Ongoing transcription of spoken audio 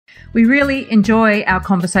We really enjoy our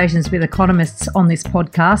conversations with economists on this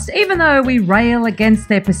podcast, even though we rail against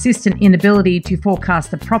their persistent inability to forecast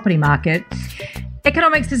the property market.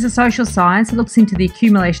 Economics is a social science that looks into the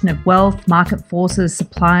accumulation of wealth, market forces,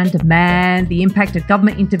 supply and demand, the impact of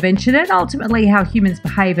government intervention, and ultimately how humans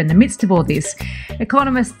behave in the midst of all this.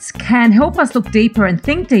 Economists can help us look deeper and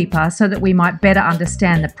think deeper so that we might better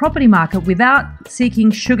understand the property market without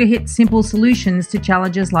seeking sugar-hit simple solutions to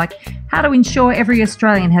challenges like how to ensure every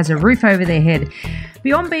Australian has a roof over their head.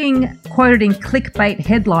 Beyond being quoted in clickbait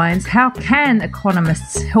headlines, how can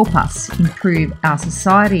economists help us improve our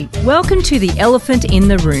society? Welcome to The Elephant in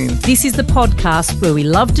the Room. This is the podcast where we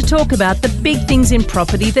love to talk about the big things in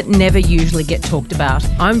property that never usually get talked about.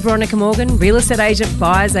 I'm Veronica Morgan, real estate agent,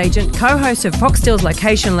 buyer's agent, co-host of Foxtel's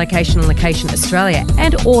Location Australia,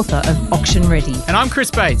 and author of Auction Ready. And I'm Chris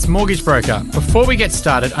Bates, mortgage broker. Before we get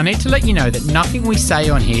started, I need to let you know that nothing we say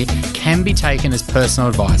on here can be taken as personal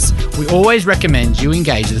advice. We always recommend you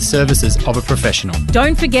engage the services of a professional.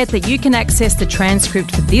 Don't forget that you can access the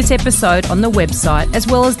transcript for this episode on the website, as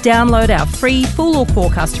well as download our free full or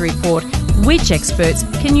forecaster report, Which Experts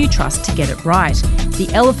Can You Trust to Get It Right?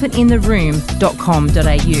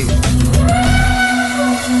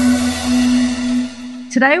 theelephantintheroom.com.au.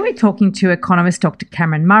 Today we're talking to economist Dr.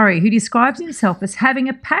 Cameron Murray, who describes himself as having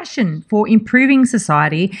a passion for improving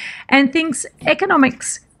society and thinks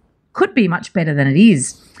economics could be much better than it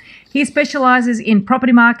is. He specialises in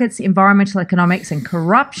property markets, environmental economics and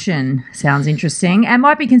corruption. Sounds interesting, and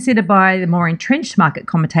might be considered by the more entrenched market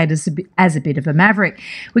commentators as a bit of a maverick.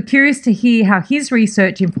 We're curious to hear how his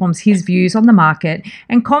research informs his views on the market,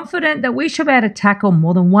 and confident that we should be able to tackle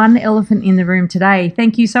more than one elephant in the room today.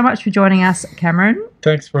 Thank you so much for joining us, Cameron.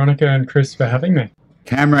 Thanks, Veronica and Chris, for having me.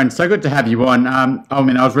 Cameron, so good to have you on. I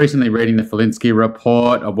was recently reading the Falinsky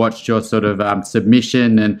report. I watched your sort of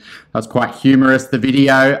submission, and that was quite humorous, the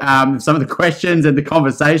video, some of the questions and the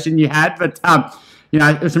conversation you had. But,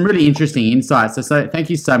 it was some really interesting insights. So thank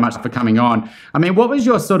you so much for coming on. I mean, what was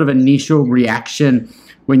your sort of initial reaction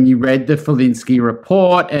when you read the Falinsky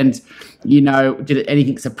report? And, did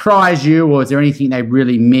anything surprise you, or is there anything they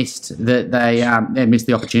really missed that they missed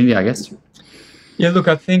the opportunity, I guess? Yeah, look,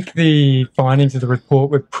 I think the findings of the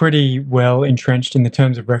report were pretty well entrenched in the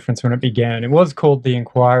terms of reference when it began. It was called the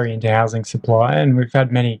Inquiry into Housing Supply, and we've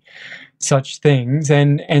had many such things.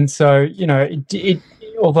 And so,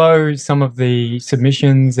 although some of the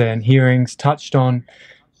submissions and hearings touched on,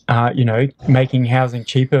 making housing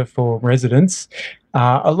cheaper for residents,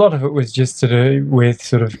 a lot of it was just to do with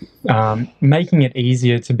sort of making it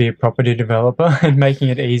easier to be a property developer and making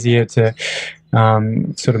it easier to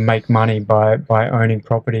sort of make money by owning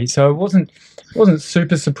property. So I wasn't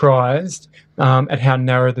super surprised at how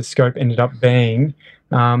narrow the scope ended up being,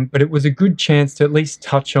 but it was a good chance to at least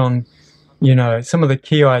touch on, some of the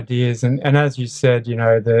key ideas. And as you said,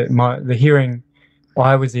 the hearing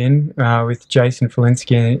I was in with Jason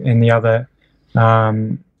Falinsky and the other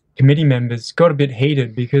committee members got a bit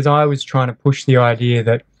heated because I was trying to push the idea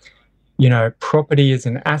that, property is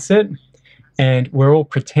an asset, and we're all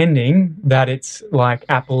pretending that it's like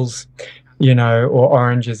apples, or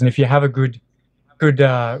oranges. And if you have a good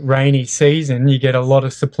rainy season, you get a lot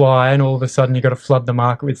of supply, and all of a sudden you've got to flood the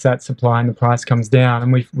market with that supply, and the price comes down.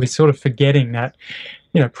 And we're sort of forgetting that,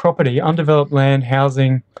 property, undeveloped land,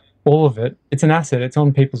 housing, all of it, it's an asset. It's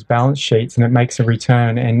on people's balance sheets, and it makes a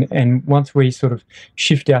return. And once we sort of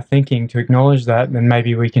shift our thinking to acknowledge that, then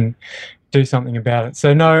maybe we can do something about it.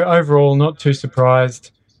 So no, overall, not too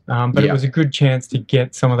surprised. But It was a good chance to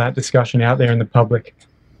get some of that discussion out there in the public.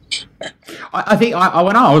 I think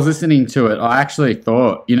when I was listening to it, I actually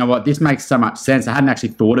thought, this makes so much sense. I hadn't actually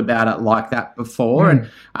thought about it like that before. It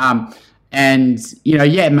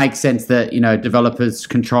makes sense that, developers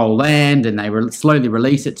control land and they slowly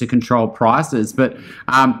release it to control prices. But,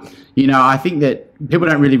 I think that people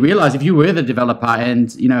don't really realize if you were the developer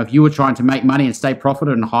and, if you were trying to make money and stay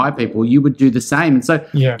profitable and hire people, you would do the same. And so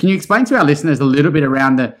Can you explain to our listeners a little bit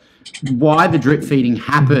around why the drip feeding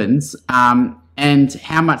happens and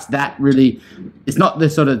how much that really, it's not the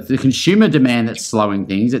sort of the consumer demand that's slowing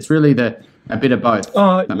things. It's really a bit of both.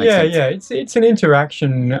 It's an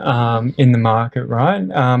interaction in the market,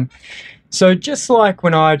 right? So just like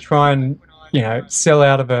when I try and sell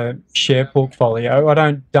out of a share portfolio, I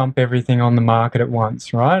don't dump everything on the market at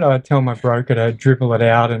once, right? I tell my broker to dribble it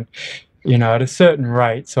out and at a certain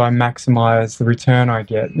rate, so I maximize the return I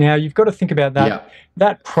get. Now you've got to think about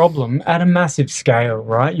that problem at a massive scale,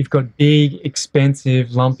 right? You've got big,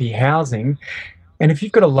 expensive, lumpy housing, and if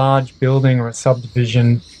you've got a large building or a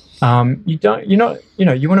subdivision, you want to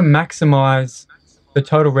maximize the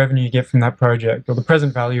total revenue you get from that project, or the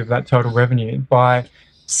present value of that total revenue, by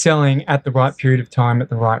selling at the right period of time at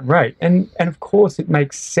the right rate. And of course, it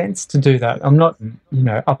makes sense to do that. I'm not,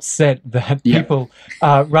 upset that people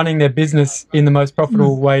are running their business in the most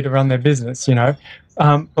profitable way to run their business,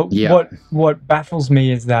 But what baffles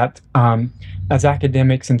me is that as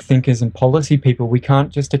academics and thinkers and policy people, we can't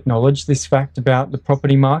just acknowledge this fact about the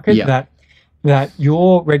property market, that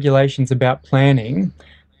your regulations about planning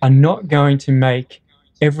are not going to make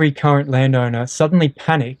every current landowner suddenly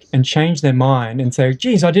panic and change their mind and say,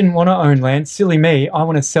 geez, I didn't want to own land. Silly me. I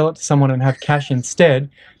want to sell it to someone and have cash instead.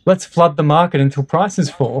 Let's flood the market until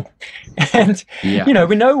prices fall. And,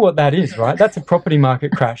 we know what that is, right? That's a property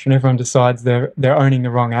market crash when everyone decides they're owning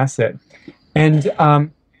the wrong asset. And,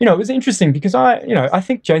 it was interesting because I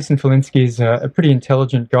think Jason Falinski is a pretty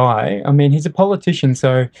intelligent guy. I mean, he's a politician,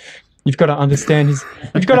 so you've got to understand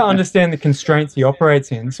the constraints he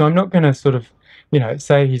operates in. So I'm not going to sort of,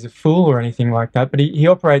 say he's a fool or anything like that, but he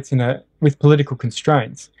operates with political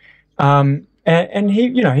constraints. And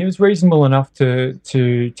he was reasonable enough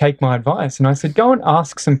to take my advice. And I said, go and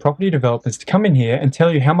ask some property developers to come in here and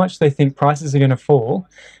tell you how much they think prices are going to fall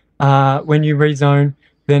when you rezone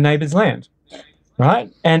their neighbour's land,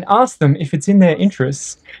 right? And ask them if it's in their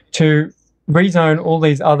interests to rezone all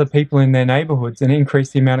these other people in their neighbourhoods and increase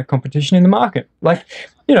the amount of competition in the market.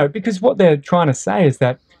 Because what they're trying to say is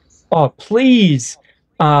that, please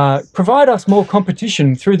provide us more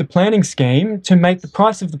competition through the planning scheme to make the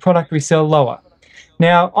price of the product we sell lower.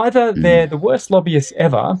 Now, either they're the worst lobbyists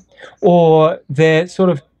ever, or they're sort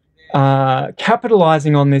of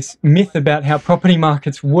capitalizing on this myth about how property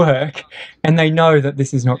markets work, and they know that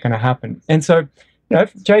this is not going to happen. And so,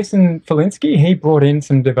 Jason Falinski, he brought in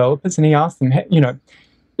some developers and he asked them,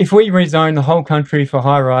 if we rezone the whole country for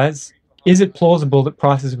high-rise, is it plausible that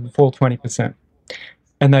prices would fall 20%?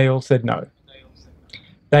 And they all said no.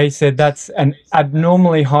 They said that's an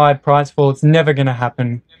abnormally high price fall. It's never going to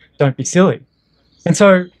happen. Don't be silly. And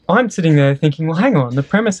so I'm sitting there thinking, well, hang on. The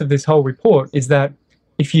premise of this whole report is that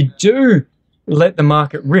if you do let the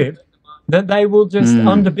market rip, that they will just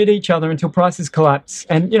underbid each other until prices collapse.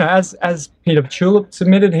 And, as Peter Tulip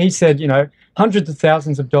submitted, he said, hundreds of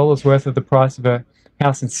thousands of dollars worth of the price of a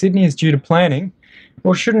house in Sydney is due to planning.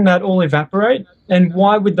 Well, shouldn't that all evaporate? And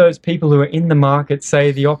why would those people who are in the market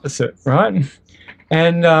say the opposite, right?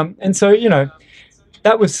 And so,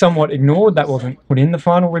 that was somewhat ignored. That wasn't put in the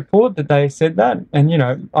final report that they said that.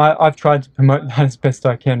 And, I've tried to promote that as best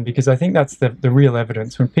I can because I think that's the real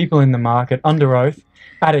evidence. When people in the market, under oath,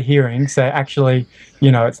 at a hearing, say, actually,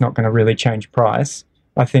 it's not going to really change price,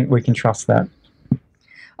 I think we can trust that.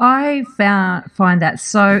 I find that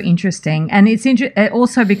so interesting. And it's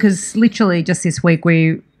also because literally just this week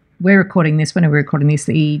we're recording this, when are we recording this?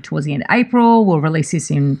 Towards the end of April. We'll release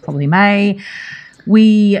this in probably May.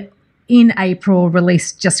 We, in April,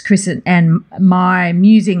 released just Chris and my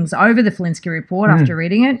musings over the Falinski report after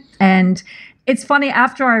reading it. And it's funny,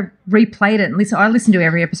 after I replayed it and I listen to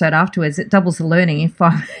every episode afterwards, it doubles the learning,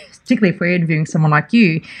 particularly if we're interviewing someone like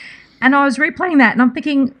you. And I was replaying that and I'm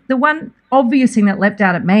thinking the one obvious thing that leapt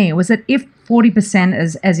out at me was that if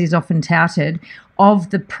 40%, as is often touted,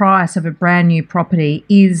 of the price of a brand new property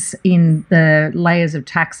is in the layers of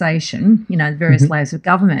taxation, the various layers of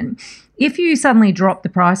government, if you suddenly drop the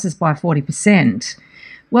prices by 40%,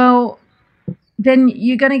 well, then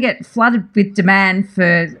you're going to get flooded with demand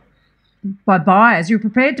by buyers. You're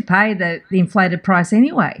prepared to pay the inflated price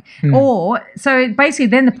anyway. Or so basically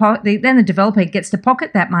then the developer gets to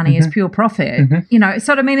pocket that money as pure profit.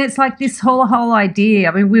 So I mean, it's like this whole idea.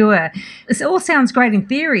 I mean, it all sounds great in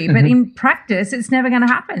theory, but in practice it's never going to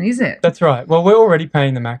happen, is it? That's right. Well, we're already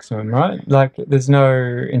paying the maximum, right? Like there's no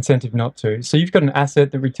incentive not to. So you've got an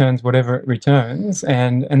asset that returns whatever it returns,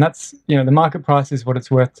 and that's, the market price is what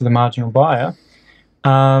it's worth to the marginal buyer.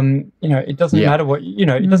 It doesn't matter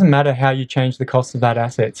it doesn't matter how you change the cost of that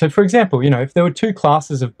asset. So, for example, if there were two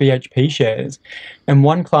classes of BHP shares and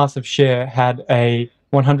one class of share had a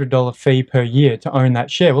 $100 fee per year to own that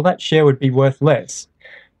share, well, that share would be worth less,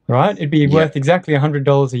 right? It'd be worth exactly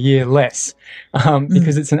 $100 a year less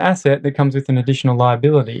because it's an asset that comes with an additional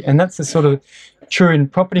liability. And that's the sort of true in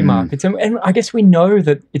property markets. And I guess we know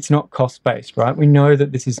that it's not cost-based, right? We know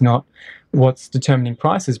that this is not what's determining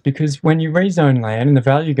prices, because when you rezone land and the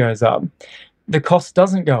value goes up, the cost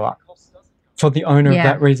doesn't go up for the owner of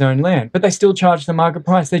that rezoned land, but they still charge the market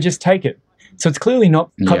price. They just take it. So it's clearly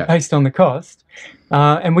not based on the cost.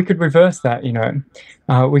 And we could reverse that,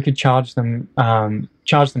 we could charge them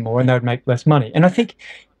more and they would make less money. And I think,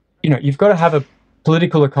 you've got to have a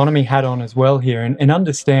political economy hat on as well here and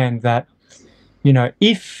understand that,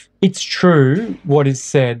 if it's true what is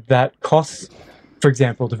said that costs, for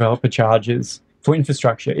example, developer charges for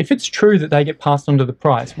infrastructure. If it's true that they get passed on to the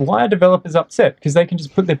price, why are developers upset? Because they can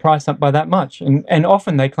just put their price up by that much, and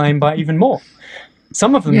often they claim by even more.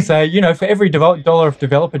 Some of them say, for every dollar of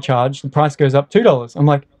developer charge, the price goes up $2. I'm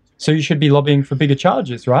like, so you should be lobbying for bigger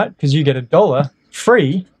charges, right? Because you get $1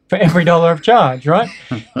 free for every dollar of charge, right?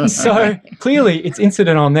 So clearly it's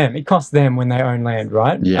incident on them. It costs them when they own land,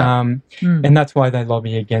 right? Yeah. And that's why they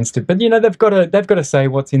lobby against it. But they've got to say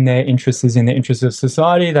what's in their interests is in the interest of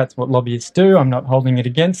society. That's what lobbyists do. I'm not holding it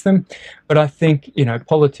against them. But I think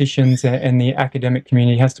politicians and the academic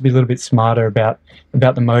community has to be a little bit smarter about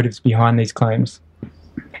the motives behind these claims.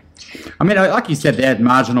 I mean, like you said there,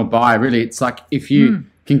 marginal buy, really, it's like if you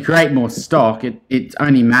can create more stock, it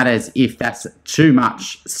only matters if that's too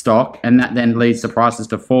much stock, and that then leads to prices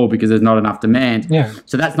to fall because there's not enough demand. Yeah.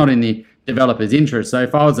 So that's not in the developer's interest. So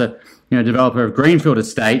if I was a developer of greenfield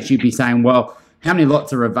estates, you'd be saying, well, how many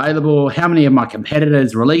lots are available? How many of my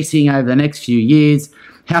competitors releasing over the next few years?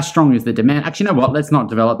 How strong is the demand? Actually, you know what? Let's not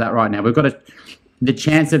develop that right now. We've got the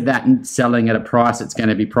chance of that selling at a price that's going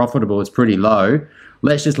to be profitable is pretty low.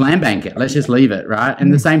 Let's just land bank it. Let's just leave it, right?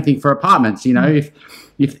 And the same thing for apartments.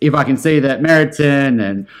 If I can see that Meriton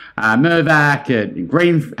and Mirvac and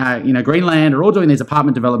Greenland are all doing these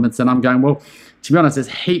apartment developments, and I'm going, well, to be honest, there's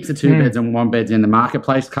heaps of 2-beds and 1-beds in the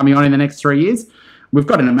marketplace coming on in the next 3 years. We've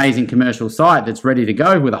got an amazing commercial site that's ready to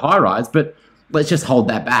go with a high rise, but let's just hold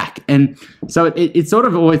that back. And so it sort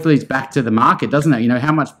of always leads back to the market, doesn't it?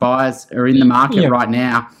 How much buyers are in the market right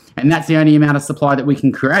now, and that's the only amount of supply that we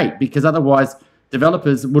can create, because otherwise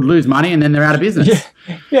developers would lose money and then they're out of business.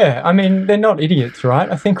 Yeah. I mean, they're not idiots,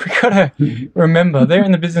 right? I think we got to remember they're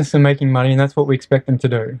in the business of making money, and that's what we expect them to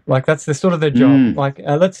do. Like, that's sort of their job. Like,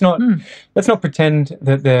 let's not pretend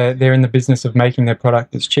that they're in the business of making their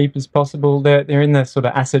product as cheap as possible. They're in the sort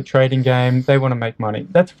of asset trading game. They want to make money.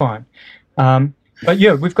 That's fine. But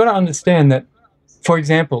we've got to understand that, for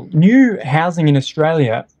example, new housing in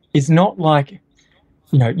Australia is not like,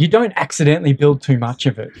 you don't accidentally build too much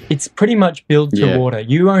of it. It's pretty much build to order.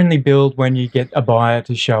 You only build when you get a buyer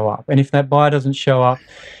to show up. And if that buyer doesn't show up,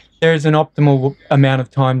 there is an optimal amount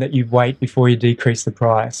of time that you wait before you decrease the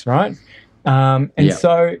price, right?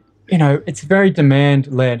 So, it's very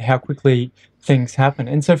demand-led how quickly things happen.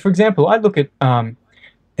 And so, for example, I look at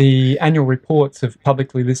the annual reports of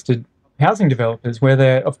publicly listed housing developers, where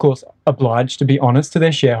they're, of course, obliged to be honest to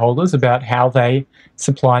their shareholders about how they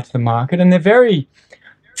supply to the market. And they're very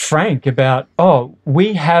frank about,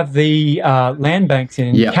 we have the land banks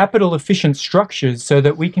in capital efficient structures so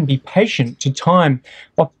that we can be patient to time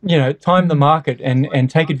the market and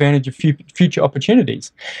take advantage of future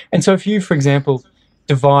opportunities. And so if you, for example,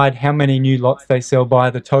 divide how many new lots they sell by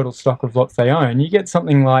the total stock of lots they own, you get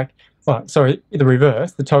something like, the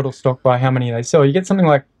reverse, the total stock by how many they sell, you get something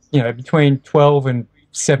like, between 12 and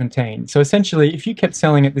 17. So essentially, if you kept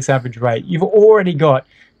selling at this average rate, you've already got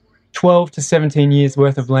 12 to 17 years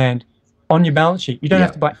worth of land on your balance sheet. You don't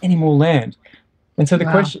have to buy any more land. And so the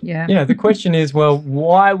question is, well,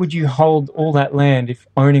 why would you hold all that land if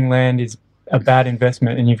owning land is a bad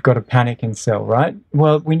investment and you've got to panic and sell, right?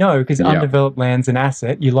 Well, we know, because undeveloped land's an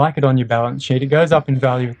asset. You like it on your balance sheet. It goes up in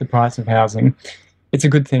value with the price of housing. It's a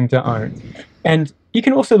good thing to own. And you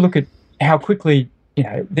can also look at how quickly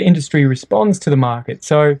the industry responds to the market.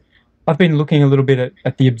 So I've been looking a little bit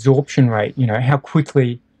at the absorption rate, how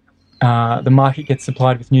quickly the market gets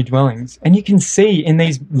supplied with new dwellings. And you can see in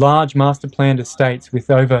these large master planned estates with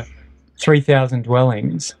over 3,000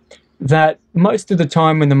 dwellings that most of the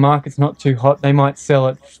time when the market's not too hot, they might sell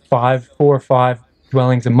at 4 or 5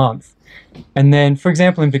 dwellings a month. And then, for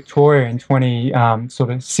example, in Victoria in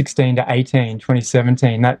 2016 to 18,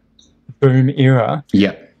 2017, that boom era,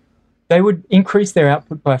 they would increase their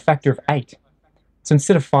output by a factor of 8. So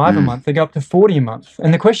instead of 5 a month, they go up to 40 a month.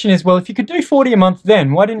 And the question is, well, if you could do 40 a month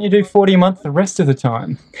then, why didn't you do 40 a month the rest of the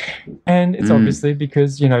time? And it's obviously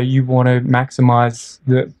because, you want to maximize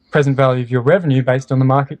the present value of your revenue based on the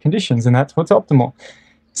market conditions, and that's what's optimal.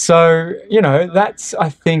 So, that's, I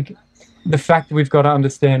think, the fact that we've got to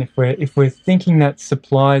understand if we're thinking that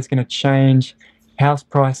supply is going to change house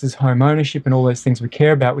prices, home ownership, and all those things we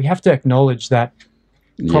care about, we have to acknowledge that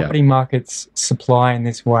property markets supply in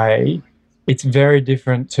this way. It's very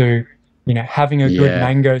different to, having a good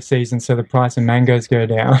mango season so the price of mangoes go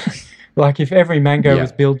down. Like if every mango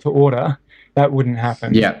was built to order, that wouldn't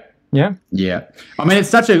happen. Yeah. I mean,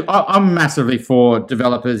 I'm massively for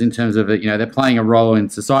developers in terms of, they're playing a role in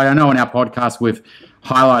society. I know on our podcast we've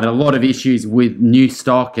highlighted a lot of issues with new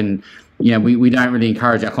stock and we don't really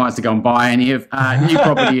encourage our clients to go and buy any of new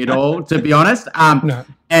property at all, to be honest. No.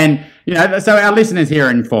 And, so our listeners here are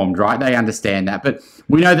informed, right? They understand that. But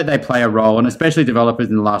we know that they play a role, and especially developers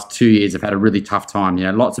in the last 2 years have had a really tough time.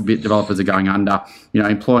 Lots of developers are going under,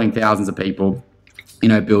 employing thousands of people,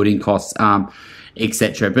 building costs,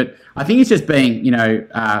 etc. But I think it's just being,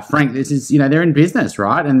 frank, this is, they're in business,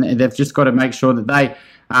 right? And they've just got to make sure that they,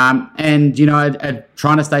 are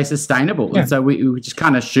trying to stay sustainable. Yeah. And so we just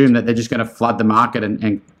can't assume that they're just going to flood the market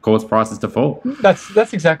and cause prices to fall.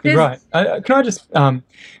 That's exactly right. Can I just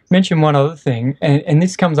mention one other thing? And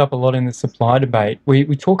this comes up a lot in the supply debate.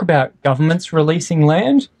 We talk about governments releasing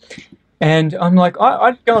land. And I'm like,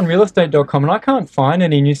 I go on realestate.com and I can't find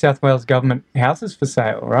any New South Wales government houses for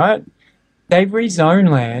sale, right? They rezone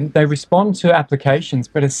land, they respond to applications,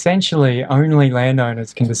 but essentially only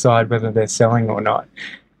landowners can decide whether they're selling or not.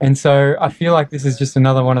 And so I feel like this is just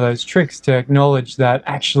another one of those tricks to acknowledge that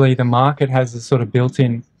actually the market has a sort of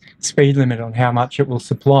built-in speed limit on how much it will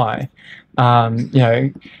supply. And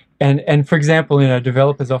for example,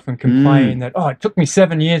 developers often complain that, it took me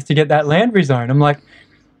 7 years to get that land rezoned. I'm like,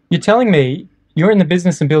 you're telling me you're in the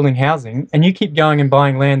business of building housing and you keep going and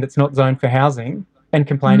buying land that's not zoned for housing and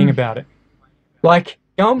complaining about it. Like,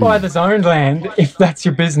 go and buy the zoned land if that's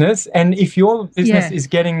your business. And if your business is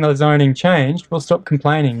getting the zoning changed, well, stop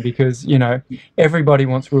complaining because, everybody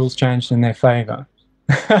wants rules changed in their favour.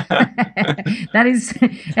 That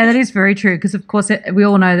is very true because, of course, we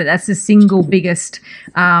all know that that's the single biggest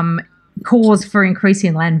cause for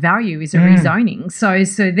increasing land value is a rezoning. So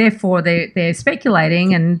therefore they're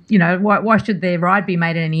speculating and, why should their ride be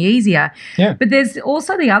made any easier? Yeah. But there's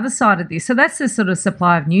also the other side of this. So that's the sort of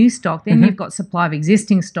supply of new stock. Then you've got supply of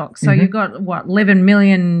existing stock. So you've got, 11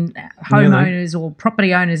 million homeowners or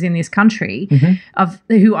property owners in this country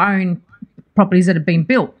who own properties that have been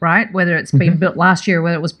built, right? Whether it's been built last year or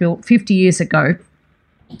whether it was built 50 years ago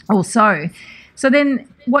or so. So then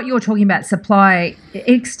what you're talking about, supply, it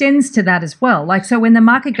extends to that as well. Like, so when the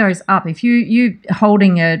market goes up, if you're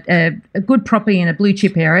holding a good property in a blue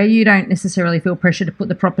chip area, you don't necessarily feel pressure to put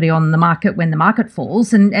the property on the market when the market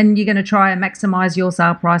falls and you're going to try and maximise your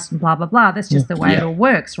sale price and blah, blah, blah. That's just the way it all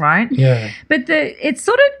works, right? Yeah. But it's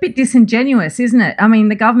sort of a bit disingenuous, isn't it? I mean,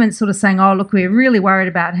 the government's sort of saying, oh, look, we're really worried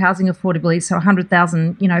about housing affordability, so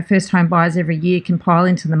 100,000, first home buyers every year can pile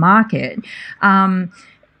into the market.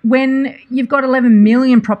 When you've got 11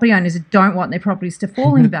 million property owners that don't want their properties to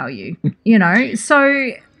fall in value,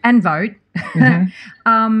 so, and vote.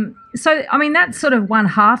 So, I mean, that's sort of one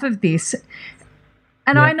half of this.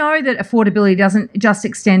 And I know that affordability doesn't just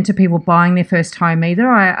extend to people buying their first home either.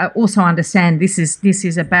 I also understand this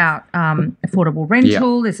is about affordable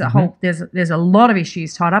rental. There's a whole there's a lot of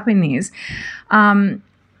issues tied up in this.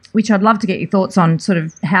 Which I'd love to get your thoughts on sort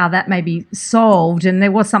of how that may be solved. And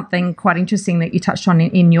there was something quite interesting that you touched on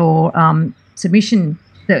in your submission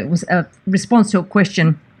that was a response to a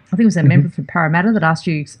question. I think it was a member from Parramatta that asked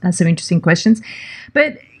you some interesting questions.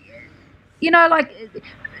 But,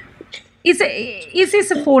 is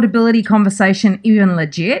this affordability conversation even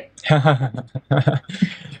legit?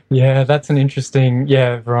 Yeah, that's an interesting,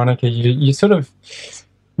 Veronica, you sort of,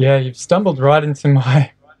 you've stumbled right into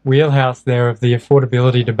my wheelhouse there of the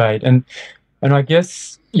affordability debate. And I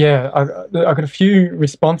guess, I've got a few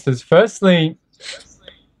responses. Firstly,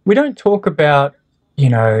 we don't talk about,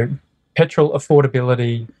 petrol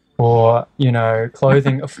affordability or,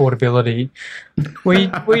 clothing affordability. We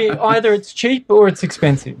either it's cheap or it's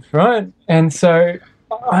expensive, right? And so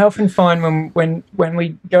I often find when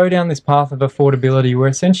we go down this path of affordability,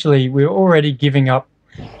 we're already giving up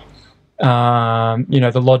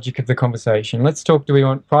the logic of the conversation. Let's talk, do we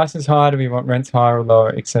want prices higher, do we want rents higher or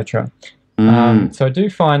lower, etc. So I do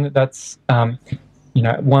find that that's,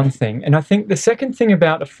 one thing. And I think the second thing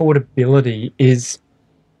about affordability is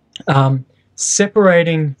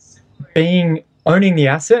separating owning the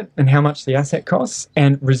asset and how much the asset costs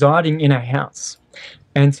and residing in a house.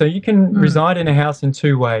 And so you can reside in a house in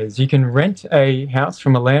two ways. You can rent a house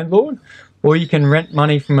from a landlord or you can rent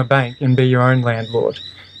money from a bank and be your own landlord.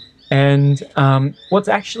 And what's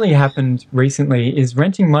actually happened recently is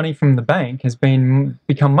renting money from the bank has become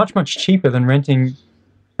much, much cheaper than renting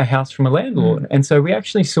a house from a landlord. And so we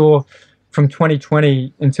actually saw from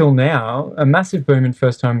 2020 until now a massive boom in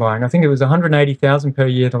first home buying. I think it was 180,000 per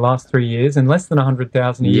year the last 3 years and less than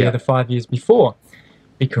 100,000 a year the 5 years before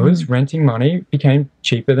because renting money became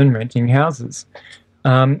cheaper than renting houses.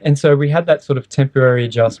 And so we had that sort of temporary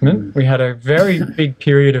adjustment. We had a very big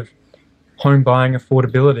period of home buying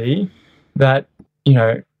affordability that,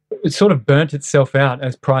 it sort of burnt itself out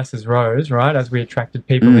as prices rose, right? As we attracted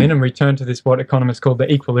people in and returned to this, what economists call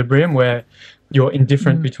the equilibrium, where you're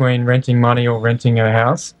indifferent between renting money or renting a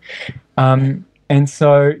house. And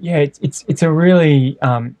so, yeah, it's a really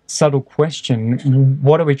subtle question.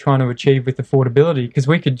 What are we trying to achieve with affordability? Because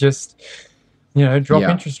we could just, drop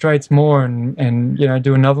interest rates more and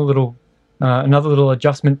do another little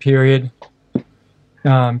adjustment period,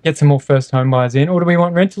 get some more first home buyers in, or do we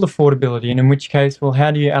want rental affordability? And in which case, well, how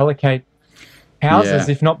do you allocate houses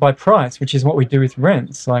if not by price, which is what we do with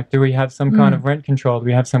rents? Like, do we have some kind of rent control? Do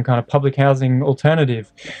we have some kind of public housing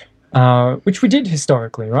alternative, which we did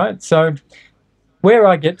historically, right? So where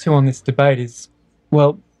I get to on this debate is,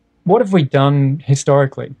 well, what have we done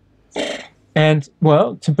historically? And,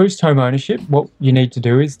 well, to boost home ownership, what you need to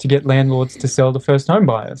do is to get landlords to sell to first home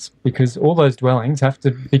buyers, because all those dwellings have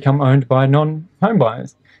to become owned by non-home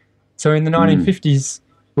buyers. So in the 1950s,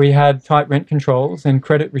 we had tight rent controls and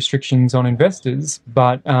credit restrictions on investors,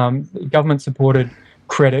 but government-supported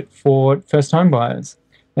credit for first home buyers.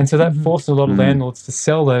 And so that forced a lot of landlords to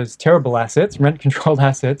sell those terrible assets, rent-controlled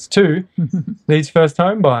assets, to these first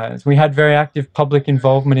home buyers. We had very active public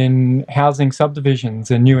involvement in housing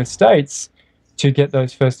subdivisions and new estates to get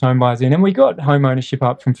those first home buyers in. And we got home ownership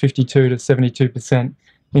up from 52 to 72%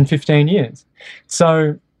 in 15 years.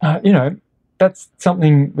 So, that's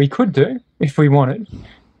something we could do if we wanted.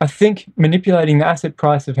 I think manipulating the asset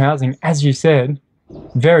price of housing, as you said,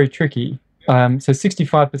 very tricky. So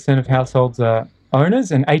 65% of households are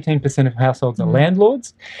owners and 18% of households are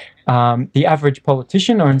landlords. The average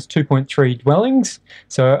politician owns 2.3 dwellings,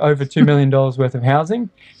 so over $2 million worth of housing.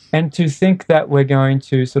 And to think that we're going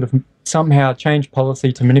to sort of somehow change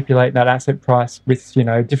policy to manipulate that asset price with,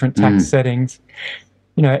 different tax settings,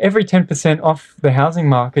 every 10% off the housing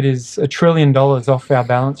market is $1 trillion off our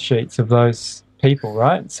balance sheets of those people,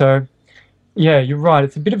 right? So, yeah, you're right.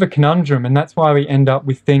 It's a bit of a conundrum, and that's why we end up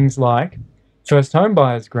with things like first home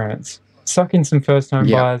buyers grants. Suck in some first home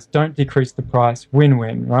buyers, don't decrease the price,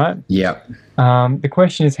 win-win, right? Yeah. The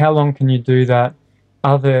question is, how long can you do that?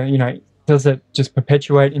 Does it just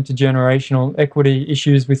perpetuate intergenerational equity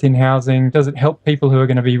issues within housing? Does it help people who are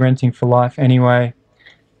going to be renting for life anyway?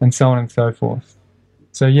 And so on and so forth.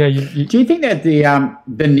 So, yeah. Do you think that the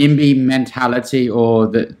NIMBY mentality or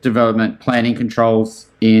the development planning controls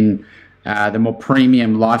in the more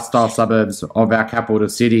premium lifestyle suburbs of our capital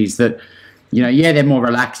cities that, they're more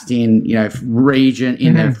relaxed in, region,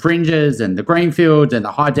 in the fringes and the greenfields and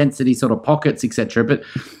the high density sort of pockets, etc. But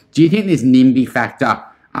do you think this NIMBY factor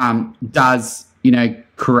does,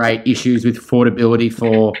 create issues with affordability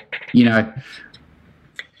for,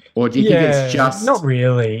 or do you think it's just... Not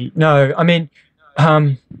really. No, I mean,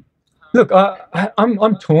 look,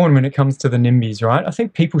 I'm torn when it comes to the NIMBYs, right? I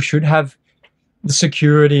think people should have the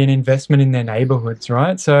security and investment in their neighborhoods,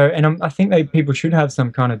 right? So, and I think people should have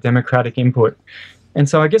some kind of democratic input. And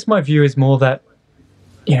so I guess my view is more that,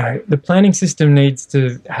 the planning system needs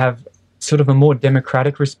to have sort of a more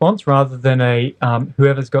democratic response rather than a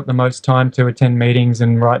whoever's got the most time to attend meetings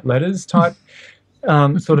and write letters type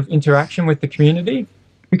sort of interaction with the community.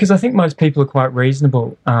 Because I think most people are quite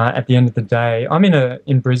reasonable at the end of the day. I'm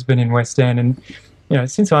in Brisbane in West End, and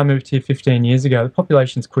since I moved here 15 years ago, the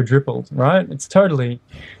population's quadrupled, right? It's totally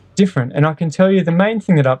different. And I can tell you the main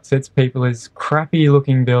thing that upsets people is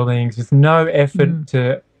crappy-looking buildings with no effort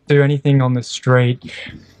to do anything on the street.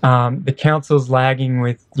 The council's lagging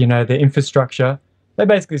with, the infrastructure. They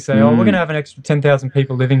basically say, we're going to have an extra 10,000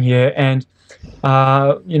 people living here, and,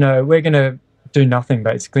 we're going to do nothing,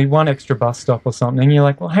 basically, one extra bus stop or something. You're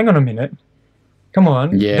like, well, hang on a minute. Come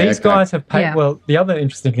on. Yeah, these guys have paid. Yeah. Well, the other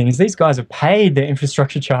interesting thing is these guys have paid their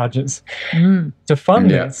infrastructure charges to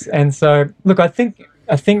fund this. And so, look, I think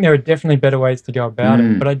there are definitely better ways to go about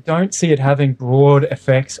it, but I don't see it having broad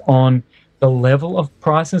effects on the level of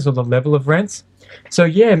prices or the level of rents. So,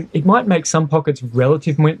 yeah, it might make some pockets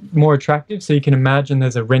relatively more attractive. So you can imagine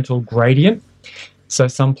there's a rental gradient. So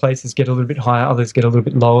some places get a little bit higher, others get a little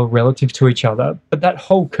bit lower relative to each other. But that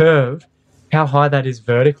whole curve, how high that is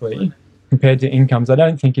vertically compared to incomes, I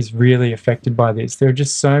don't think is really affected by this. There are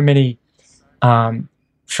just so many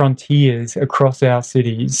frontiers across our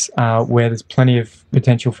cities where there's plenty of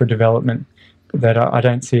potential for development that I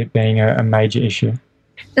don't see it being a major issue.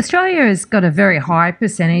 Australia has got a very high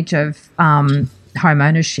percentage of home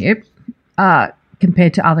ownership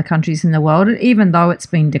compared to other countries in the world, even though it's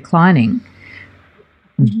been declining.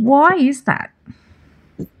 Why is that?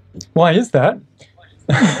 Why is that?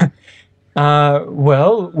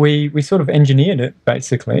 Well, we sort of engineered it,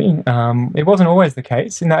 basically. It wasn't always the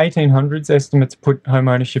case. In the 1800s, estimates put home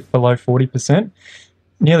ownership below 40%,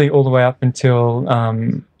 nearly all the way up until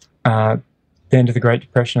the end of the Great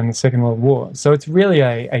Depression and the Second World War. So it's really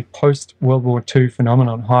a post-World War II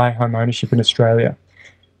phenomenon, high home ownership in Australia.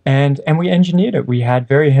 And we engineered it. We had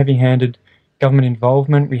very heavy-handed government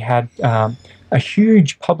involvement. We had a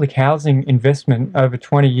huge public housing investment over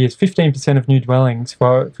 20 years. 15% of new dwellings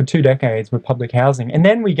for 2 decades were public housing. And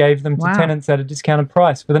then we gave them to tenants at a discounted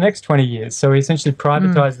price for the next 20 years. So we essentially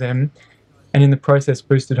privatized them and in the process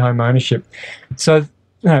boosted home ownership. So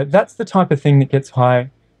that's the type of thing that gets high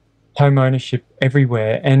home ownership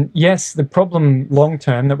everywhere. And yes, the problem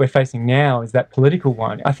long-term that we're facing now is that political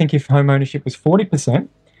one. I think if home ownership was 40%,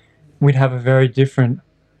 we'd have a very different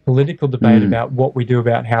political debate about what we do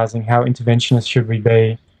about housing, how interventionist should we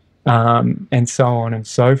be, and so on and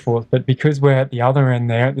so forth. But because we're at the other end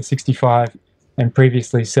there, at the 65 and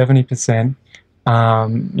previously 70%,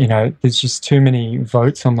 there's just too many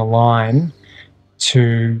votes on the line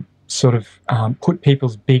to sort of put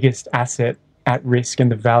people's biggest asset at risk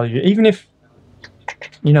and the value, even if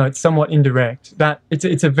it's somewhat indirect. That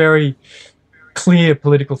it's a very clear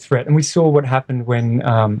political threat, and we saw what happened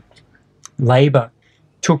when Labor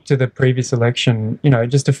took to the previous election,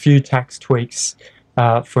 just a few tax tweaks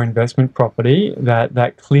for investment property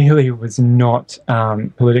that clearly was not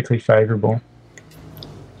politically favourable.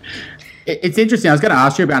 It's interesting. I was going to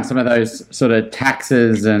ask you about some of those sort of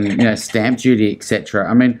taxes and stamp duty, etc.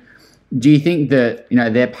 I mean, do you think that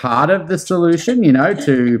they're part of the solution?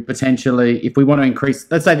 To potentially, if we want to increase,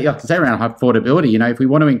 let's say around affordability. If we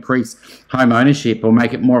want to increase home ownership or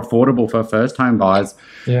make it more affordable for first home buyers,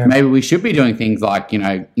 maybe we should be doing things like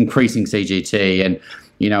increasing CGT and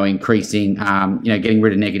increasing getting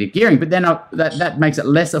rid of negative gearing. But then that makes it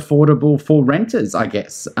less affordable for renters, I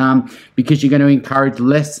guess, because you're going to encourage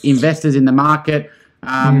less investors in the market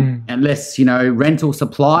and less rental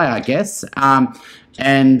supply, I guess.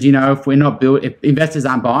 And if we're not if investors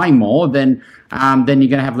aren't buying more, then you're going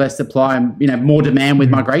to have less supply and more demand with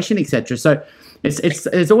migration, etc. So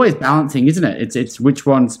it's always balancing, isn't it? It's which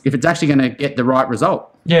ones, if it's actually going to get the right result.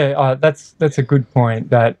 Yeah, that's a good point.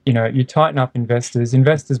 That you tighten up investors.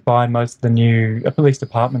 Investors buy most of the new police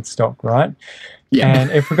apartment stock, right? Yeah. And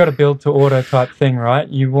if we've got a build to order type thing, right,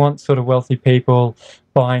 you want sort of wealthy people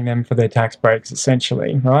buying them for their tax breaks,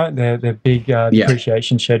 essentially, right? Their big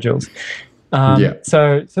depreciation schedules.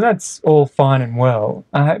 So that's all fine and well.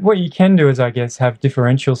 What you can do is, I guess, have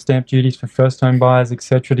differential stamp duties for first-home buyers,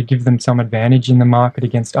 etc., to give them some advantage in the market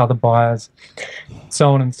against other buyers,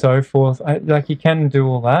 so on and so forth. You can do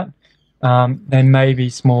all that. There may be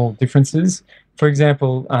small differences. For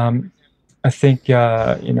example, I think,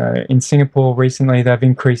 in Singapore recently, they've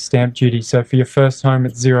increased stamp duty. So for your first home,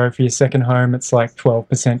 it's 0. For your second home, it's like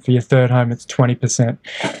 12%. For your third home, it's 20%,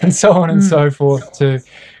 and so on and so forth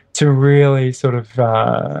to really sort of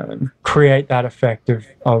create that effect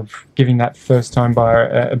of giving that first-time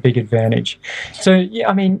buyer a big advantage. So, yeah,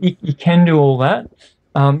 I mean, you can do all that.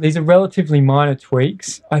 These are relatively minor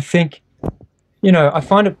tweaks. I think, I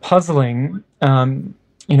find it puzzling,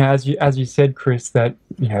 as you said, Chris, that,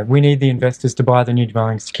 we need the investors to buy the new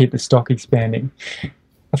dwellings to keep the stock expanding.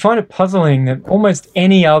 I find it puzzling that almost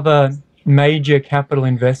any other major capital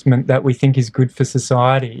investment that we think is good for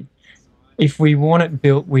society, if we want it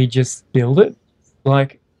built, we just build it.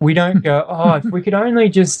 Like, we don't go, if we could only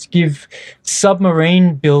just give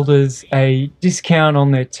submarine builders a discount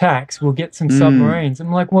on their tax, we'll get some submarines.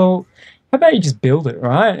 I'm like, well, how about you just build it,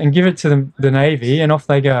 right? And give it to the Navy and off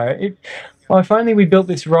they go. If only we built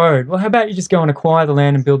this road. Well, how about you just go and acquire the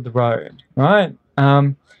land and build the road, right?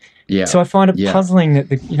 So I find it puzzling that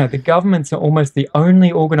the governments are almost the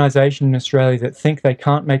only organisation in Australia that think they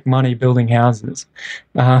can't make money building houses.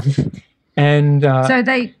 So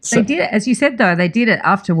they did it, as you said, though, they did it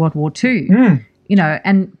after World War II,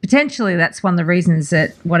 and potentially that's one of the reasons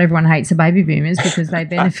that what everyone hates are baby boomers, because they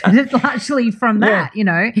benefited largely from that,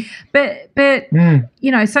 But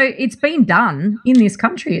so it's been done in this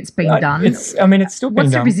country. It's been done. It's still been done.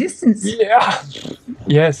 What's the resistance?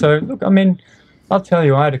 Yeah. So, look, I mean, I'll tell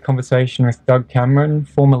you, I had a conversation with Doug Cameron,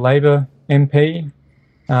 former Labor MP,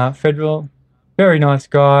 federal, very nice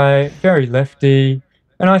guy, very lefty.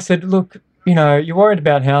 And I said, look, you're worried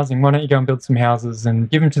about housing. Why don't you go and build some houses and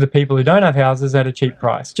give them to the people who don't have houses at a cheap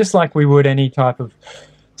price, just like we would any type of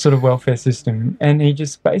sort of welfare system. And he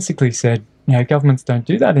just basically said, governments don't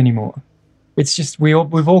do that anymore. It's just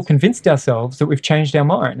we've all convinced ourselves that we've changed our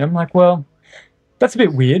mind. I'm like, well, that's a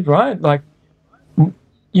bit weird, right? Like,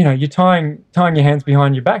 you're tying your hands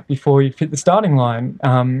behind your back before you hit the starting line.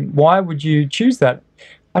 Why would you choose that?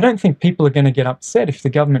 I don't think people are going to get upset if the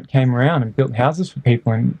government came around and built houses for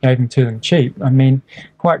people and gave them to them cheap. I mean,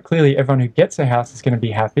 quite clearly, everyone who gets a house is going to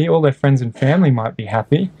be happy. All their friends and family might be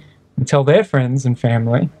happy and tell their friends and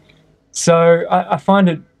family. So I find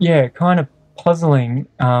it, kind of puzzling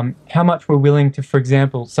how much we're willing to, for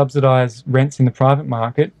example, subsidise rents in the private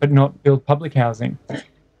market but not build public housing.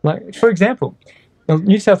 Like, for example, the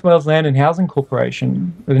New South Wales Land and Housing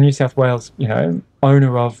Corporation, the New South Wales,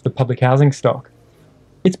 owner of the public housing stock,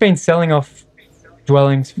 it's been selling off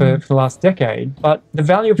dwellings for the last decade, but the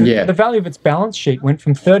value of its balance sheet went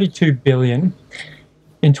from 32 billion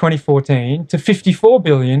in 2014 to 54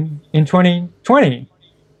 billion in 2020,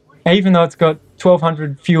 even though it's got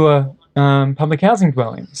 1,200 fewer public housing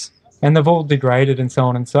dwellings, and they've all degraded and so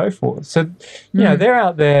on and so forth. So, they're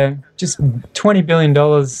out there just $20 billion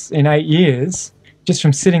in 8 years just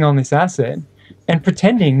from sitting on this asset and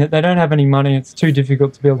pretending that they don't have any money, it's too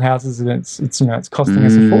difficult to build houses, and it's costing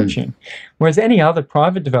us a fortune. Whereas any other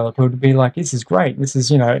private developer would be like, this is great. This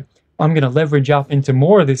is, I'm going to leverage up into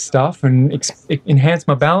more of this stuff and enhance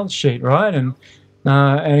my balance sheet, right? And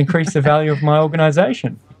increase the value of my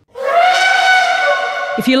organisation.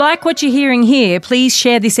 If you like what you're hearing here, please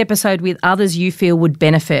share this episode with others you feel would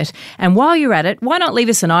benefit. And while you're at it, why not leave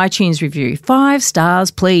us an iTunes review? 5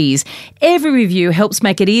 stars, please. Every review helps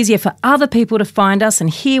make it easier for other people to find us and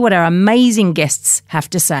hear what our amazing guests have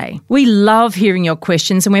to say. We love hearing your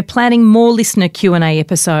questions, and we're planning more listener Q&A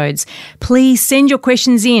episodes. Please send your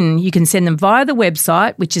questions in. You can send them via the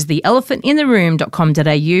website, which is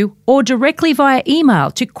theelephantintheroom.com.au, or directly via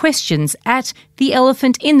email to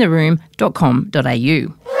questions@theelephantintheroom.com.au.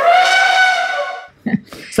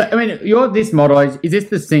 So, this model, is this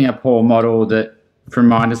the Singapore model that, from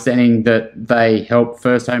my understanding, that they help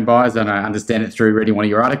first home buyers? And I understand it through reading one of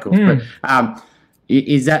your articles. But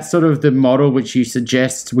is that sort of the model which you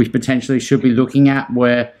suggest we potentially should be looking at,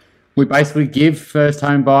 where we basically give first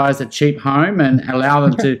home buyers a cheap home and allow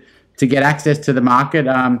them to get access to the market,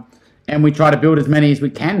 and we try to build as many as we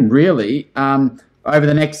can, really, over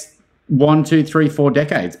the next 1, 2, 3, 4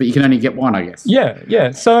 decades, but you can only get one, I guess.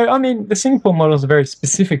 Yeah. So, the Singapore model is a very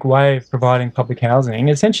specific way of providing public housing.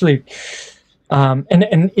 Essentially, and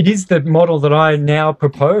it is the model that I now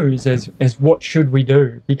propose as what should we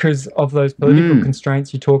do, because of those political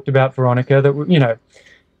constraints you talked about, Veronica, that,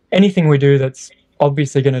 anything we do that's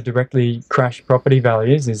obviously going to directly crash property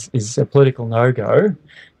values is a political no-go.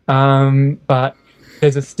 But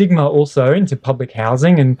there's a stigma also into public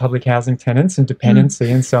housing and public housing tenants and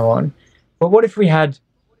dependency and so on. But what if we had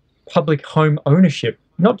public home ownership,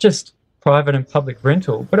 not just private and public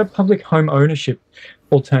rental, but a public home ownership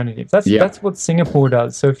alternative? That's what Singapore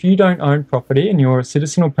does. So if you don't own property and you're a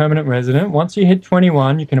citizen or permanent resident, once you hit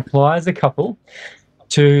 21, you can apply as a couple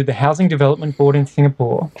to the Housing Development Board in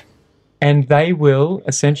Singapore, and they will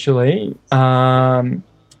essentially sell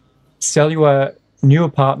you a new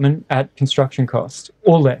apartment at construction cost,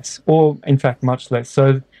 or less, or in fact much less.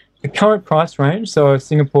 So the current price range, so a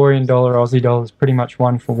Singaporean dollar, Aussie dollar, is pretty much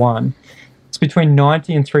 1 for 1. It's between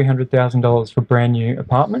 $90,000 and $300,000 for a brand new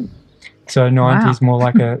apartment. So 90 is more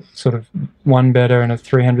like a sort of 1-bedder, and a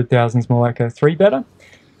 300,000 is more like a 3-bedder.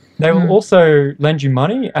 They will also lend you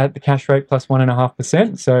money at the cash rate plus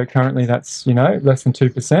 1.5%. So currently that's, less than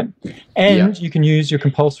 2%. And you can use your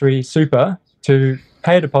compulsory super to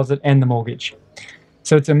pay a deposit and the mortgage.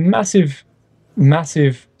 So it's a massive,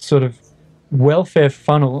 massive sort of welfare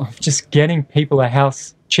funnel of just getting people a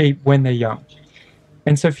house cheap when they're young.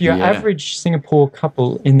 And so for your average Singapore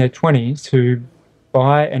couple in their 20s who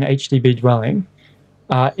buy an HDB dwelling,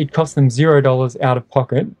 it costs them $0 out of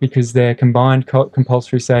pocket, because their combined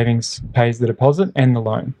compulsory savings pays the deposit and the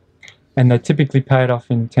loan. And they typically pay it off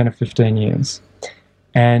in 10 or 15 years.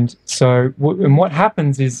 And so what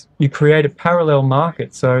happens is you create a parallel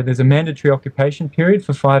market. So there's a mandatory occupation period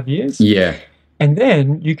for 5 years. Yeah. And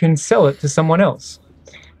then you can sell it to someone else.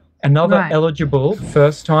 Another eligible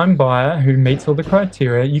first-time buyer who meets all the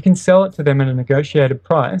criteria, you can sell it to them at a negotiated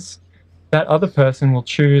price. That other person will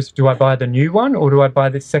choose, do I buy the new one, or do I buy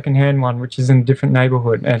this second-hand one, which is in a different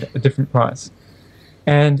neighbourhood at a different price?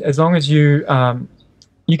 And as long as you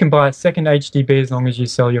can buy a second HDB as long as you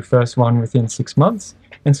sell your first one within 6 months.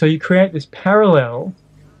 And so you create this parallel,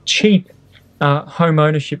 cheap home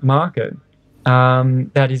ownership market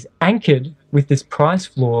that is anchored with this price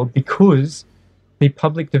floor, because the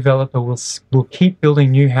public developer will keep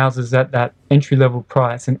building new houses at that entry-level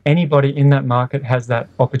price, and anybody in that market has that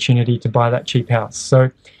opportunity to buy that cheap house.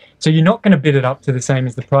 So you're not going to bid it up to the same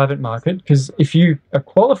as the private market, because if you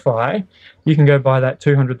qualify, you can go buy that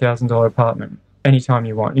 $200,000 apartment anytime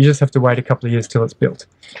you want. You just have to wait a couple of years till it's built.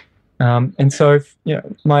 And so,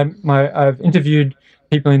 I've interviewed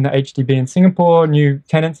people in the HDB in Singapore, new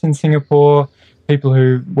tenants in Singapore, people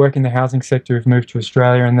who work in the housing sector who've moved to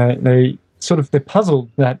Australia, and they're puzzled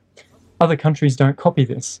that other countries don't copy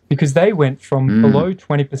this because they went from below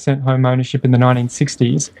 20% home ownership in the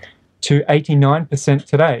 1960s to 89%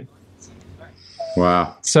 today.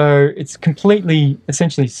 Wow. So it's completely,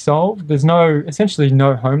 essentially solved. There's essentially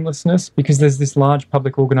no homelessness because there's this large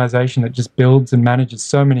public organisation that just builds and manages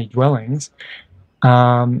so many dwellings.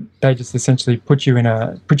 They just essentially put you in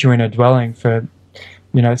a dwelling for,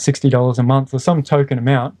 $60 a month or some token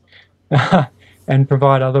amount, and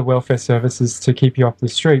provide other welfare services to keep you off the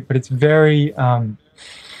street. But it's very,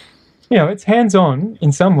 it's hands-on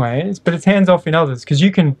in some ways, but it's hands-off in others because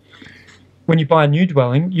when you buy a new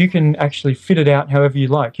dwelling, you can actually fit it out however you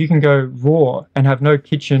like. You can go raw and have no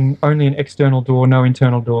kitchen, only an external door, no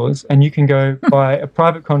internal doors, and you can go buy a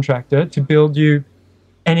private contractor to build you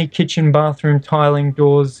any kitchen, bathroom, tiling,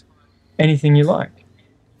 doors, anything you like,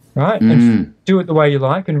 right? And do it the way you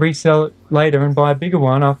like and resell it later and buy a bigger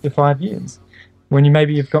one after 5 years when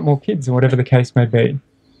maybe you've got more kids or whatever the case may be.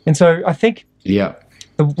 And so I think the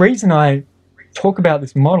reason I talk about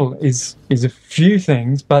this model is a few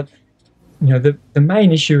things, but the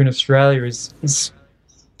main issue in Australia is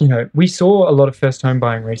we saw a lot of first home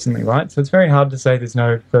buying recently, right? So it's very hard to say there's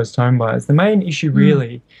no first home buyers. The main issue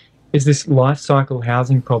really is this life cycle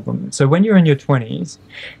housing problem. So when you're in your 20s,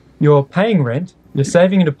 you're paying rent, you're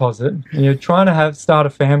saving a deposit, and you're trying to start a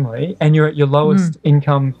family, and you're at your lowest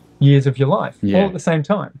income years of your life all at the same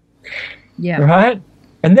time. Yeah. Right?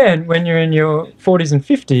 And then when you're in your 40s and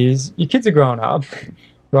 50s, your kids are growing up,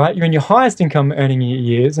 right? You're in your highest income earning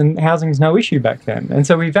years, and housing's no issue back then. And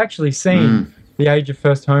so we've actually seen the age of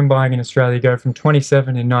first home buying in Australia go from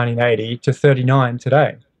 27 in 1980 to 39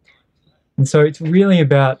 today. And so it's really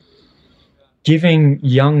about giving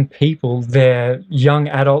young people their young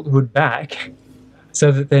adulthood back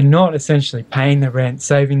so that they're not essentially paying the rent,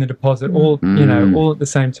 saving the deposit, all at the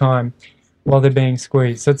same time while they're being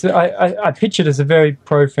squeezed. So I picture it as a very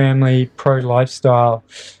pro-family, pro-lifestyle.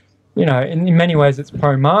 In many ways it's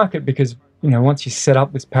pro-market because, once you set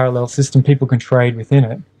up this parallel system, people can trade within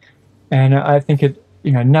it. And I think it,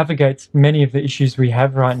 navigates many of the issues we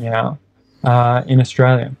have right now in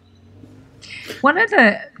Australia. One of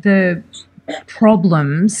the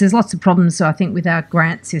problems, there's lots of problems, so I think, with our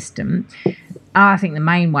grant system. I think the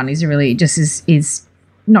main one is really just is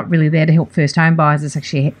not really there to help first home buyers. It's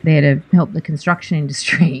actually there to help the construction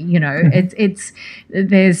industry.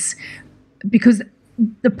 Because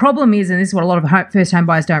the problem is, and this is what a lot of first home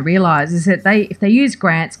buyers don't realise, is that if they use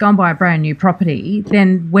grants, go and buy a brand new property,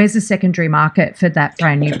 then where's the secondary market for that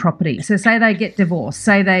brand new property? So say they get divorced,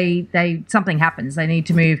 say they something happens, they need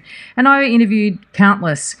to move. And I interviewed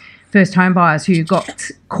countless first home buyers who got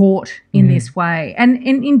caught in this way. And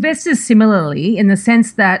investors similarly, in the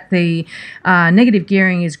sense that the negative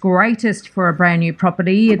gearing is greatest for a brand new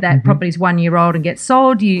property. That property's 1 year old and gets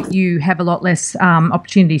sold, you have a lot less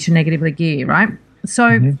opportunity to negatively gear, right?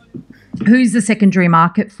 So who's the secondary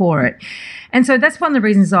market for it? And so that's one of the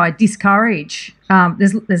reasons I discourage,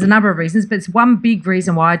 there's a number of reasons, but it's one big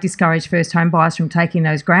reason why I discourage first home buyers from taking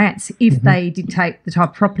those grants if they dictate the type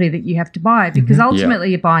of property that you have to buy, because ultimately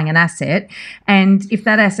you're buying an asset, and if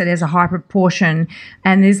that asset has a high proportion,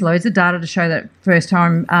 and there's loads of data to show that first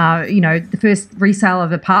home, the first resale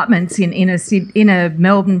of apartments in a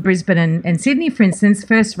Melbourne, Brisbane and Sydney, for instance,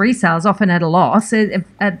 first resale is often at a loss, a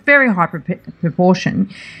very high proportion.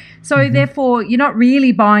 So therefore, you're not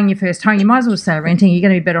really buying your first home. You might as well start renting. You're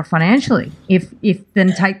going to be better off financially if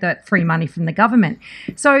then take that free money from the government.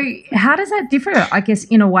 So how does that differ, I guess,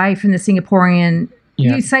 in a way from the Singaporean?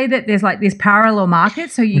 Yeah. You say that there's like this parallel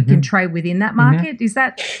market, so you can trade within that market. Is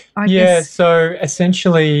that? I guess? So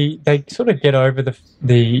essentially, they sort of get over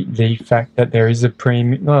the fact that there is a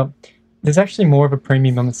premium. Well, there's actually more of a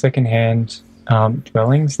premium on the second-hand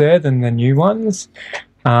dwellings there than the new ones.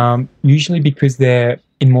 Usually because they're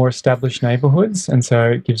in more established neighbourhoods, and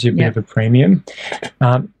so it gives you a bit of a premium.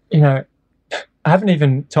 I haven't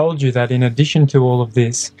even told you that in addition to all of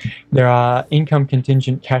this, there are income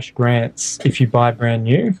contingent cash grants if you buy brand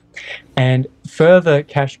new, and further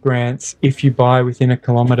cash grants if you buy within a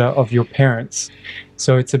kilometre of your parents.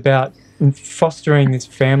 So it's about fostering this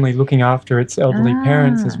family, looking after its elderly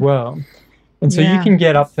parents as well. And so you can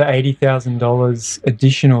get up to $80,000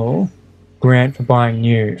 additional grant for buying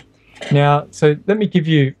new. Now, so let me give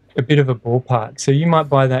you a bit of a ballpark. So you might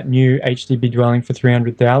buy that new HDB dwelling for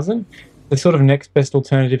 $300,000. The sort of next best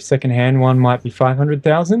alternative second-hand one might be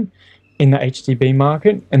 $500,000 in the HDB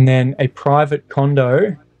market, and then a private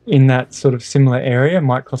condo in that sort of similar area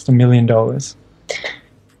might cost $1 million.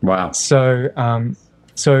 Wow. So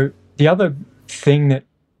the other thing that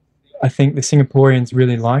I think the Singaporeans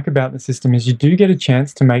really like about the system is you do get a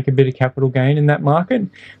chance to make a bit of capital gain in that market,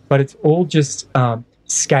 but it's all just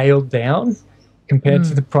scaled down compared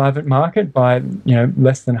to the private market by,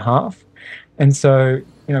 less than half. And so,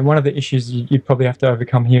 one of the issues you'd probably have to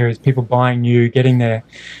overcome here is people buying new, getting their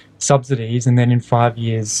subsidies, and then in 5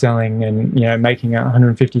 years selling and, making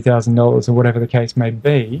 $150,000 or whatever the case may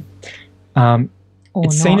be.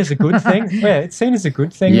 It's seen as a good thing. Yeah, it's seen as a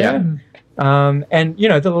good thing. Yeah. And,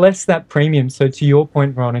 the less that premium, so to your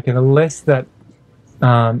point, Veronica, the less that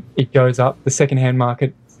it goes up, the secondhand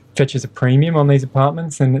market fetches a premium on these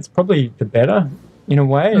apartments, and it's probably the better in a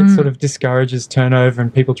way. It sort of discourages turnover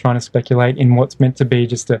and people trying to speculate in what's meant to be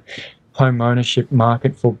just a home ownership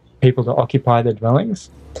market for people to occupy their dwellings.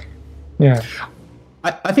 Yeah.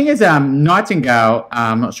 I think as Nightingale,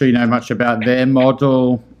 I'm not sure you know much about their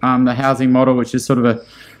model, the housing model, which is sort of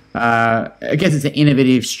I guess it's an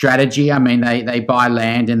innovative strategy. I mean, they buy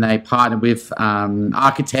land and they partner with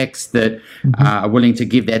architects that are willing to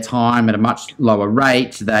give their time at a much lower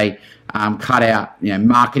rate. They cut out,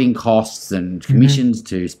 marketing costs and commissions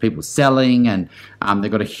to people selling, and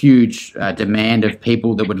they've got a huge demand of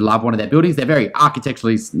people that would love one of their buildings. They're very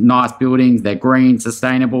architecturally nice buildings. They're green,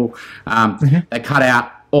 sustainable. They cut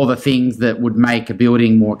out all the things that would make a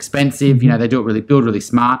building more expensive. They build really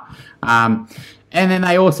smart. And then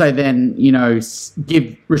they also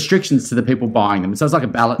give restrictions to the people buying them. So it's like a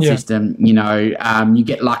ballot system. You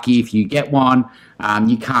get lucky if you get one.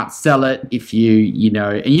 You can't sell it if and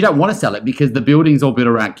you don't want to sell it because the building's all built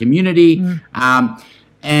around community.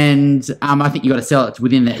 And I think you got to sell it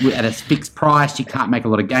within that at a fixed price. You can't make a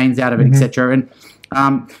lot of gains out of it, etc. And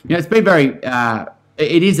it's been very.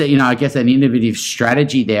 It is, I guess, an innovative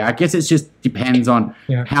strategy there. I guess it just depends on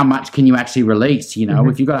how much can you actually release.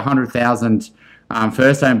 If you've got 100,000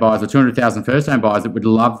 first home buyers or 200,000 first home buyers that would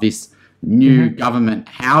love this new government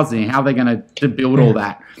housing, how are they going to build all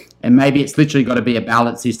that? And maybe it's literally got to be a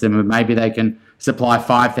ballot system, and maybe they can supply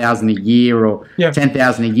 5,000 a year or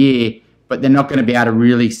 10,000 a year, but they're not going to be able to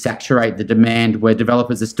really saturate the demand where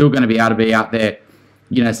developers are still going to be able to be out there,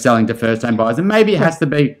 selling to first home buyers. And maybe it has to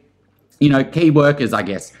be, key workers, I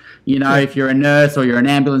guess. If you're a nurse or you're an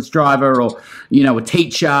ambulance driver or, a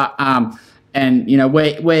teacher, and,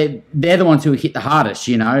 where they're the ones who hit the hardest,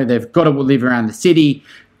 they've got to live around the city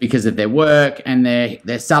because of their work, and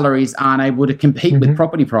their salaries aren't able to compete with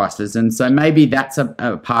property prices. And so maybe that's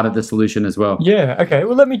a part of the solution as well. Yeah, okay.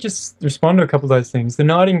 Well, let me just respond to a couple of those things. The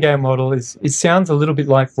Nightingale model it sounds a little bit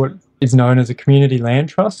like what is known as a community land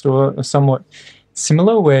trust, or somewhat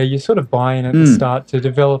similar, where you sort of buy in at the start to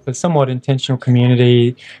develop a somewhat intentional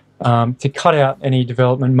community, to cut out any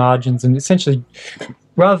development margins, and essentially,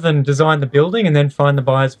 rather than design the building and then find the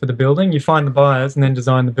buyers for the building, you find the buyers and then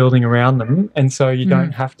design the building around them, and so you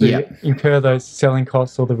don't have to incur those selling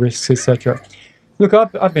costs or the risks, etc. Look,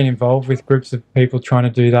 I've been involved with groups of people trying to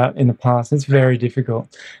do that in the past. It's very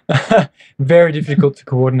difficult, very difficult to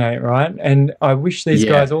coordinate, right? And I wish these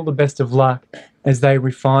guys all the best of luck as they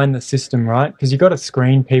refine the system, right? Because you've got to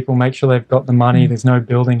screen people, make sure they've got the money. There's no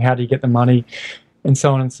building. How do you get the money? And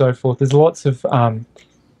so on and so forth. There's lots of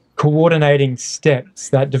coordinating steps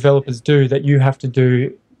that developers do that you have to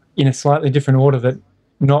do in a slightly different order that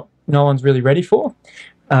no one's really ready for.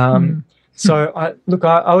 So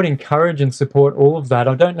I would encourage and support all of that.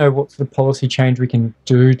 I don't know what sort of policy change we can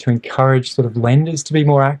do to encourage sort of lenders to be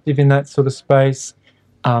more active in that sort of space,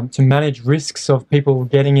 to manage risks of people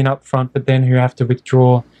getting in up front but then who have to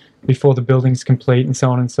withdraw before the building's complete, and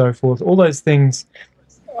so on and so forth. All those things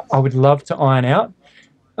I would love to iron out.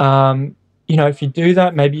 If you do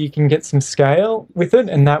that, maybe you can get some scale with it,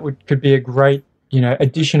 and that could be a great,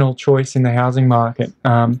 additional choice in the housing market.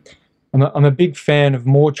 I'm a big fan of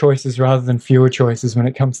more choices rather than fewer choices when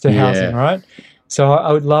it comes to housing, right? So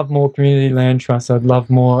I would love more community land trusts. I'd love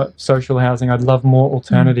more social housing. I'd love more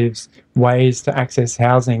alternatives, ways to access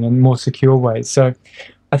housing, and more secure ways. So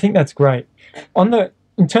I think that's great.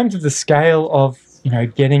 In terms of the scale of,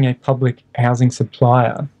 getting a public housing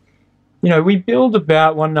supplier, we build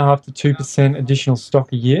about 1.5% to 2% additional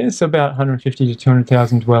stock a year, so about 150 to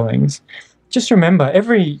 200,000 dwellings. Just remember,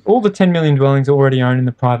 all the 10 million dwellings are already owned in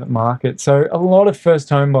the private market. So a lot of first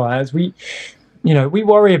home buyers, we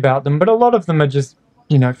worry about them, but a lot of them are just,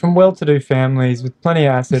 from well-to-do families with plenty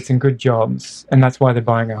of assets and good jobs, and that's why they're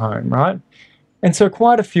buying a home, right? And so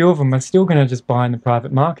quite a few of them are still going to just buy in the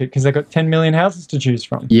private market because they've got 10 million houses to choose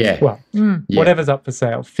from. Yeah. Well, whatever's up for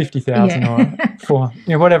sale, 50,000 or for,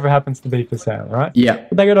 whatever happens to be for sale, right? Yeah.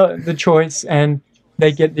 But they got the choice, and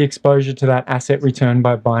they get the exposure to that asset return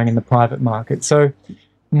by buying in the private market. So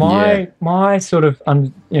my sort of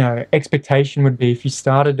expectation would be, if you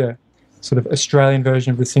started sort of Australian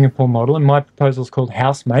version of the Singapore model, and my proposal is called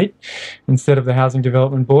Housemate instead of the Housing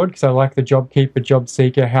Development Board, because I like the JobKeeper,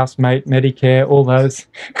 JobSeeker, Housemate, Medicare, all those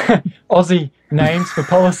Aussie names for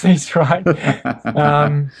policies, right?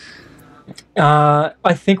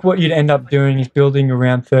 I think what you'd end up doing is building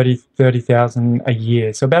around 30,000 a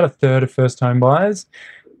year. So about a third of first-time buyers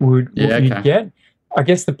you'd get. I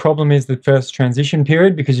guess the problem is the first transition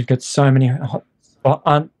period, because you've got so many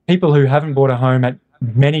people who haven't bought a home at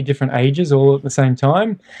many different ages all at the same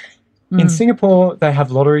time. In Singapore, they have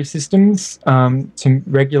lottery systems to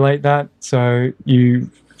regulate that. So you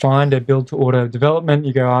find a build-to-order development,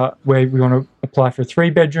 you go where we want to apply for a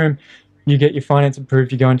 3-bedroom, you get your finance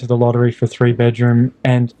approved, you go into the lottery for 3-bedroom,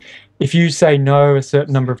 and if you say no a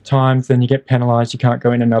certain number of times, then you get penalised. You can't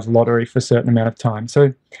go in another lottery for a certain amount of time.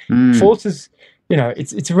 So forces,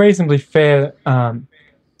 it's a reasonably fair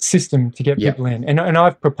system to get people in. And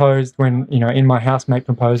I've proposed in my housemate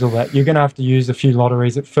proposal that you're going to have to use a few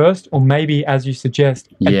lotteries at first, or maybe, as you suggest,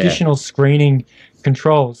 additional screening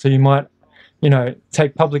controls. So you might,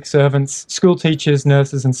 take public servants, school teachers,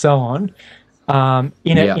 nurses, and so on,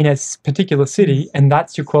 in a particular city, and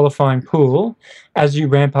that's your qualifying pool as you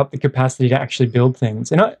ramp up the capacity to actually build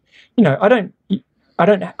things. And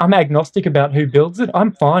I'm agnostic about who builds it.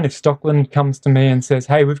 I'm fine if Stockland comes to me and says,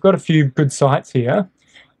 hey, we've got a few good sites here.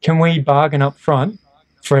 Can we bargain up front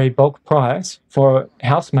for a bulk price for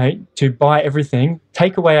Housemate to buy everything,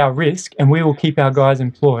 take away our risk, and we will keep our guys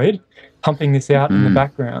employed, pumping this out in the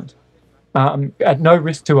background at no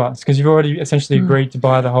risk to us, because you've already essentially agreed to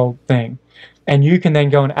buy the whole thing. And you can then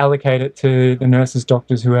go and allocate it to the nurses,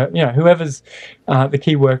 doctors, whoever's the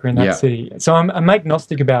key worker in that city. So I'm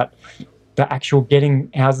agnostic about the actual getting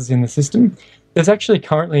houses in the system. There's actually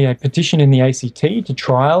currently a petition in the ACT to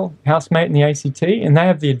trial Housemate in the ACT, and they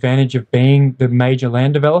have the advantage of being the major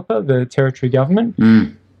land developer, the territory government.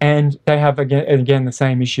 And they have, again, the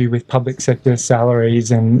same issue with public sector salaries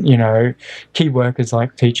and, key workers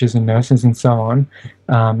like teachers and nurses and so on,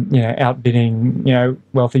 outbidding,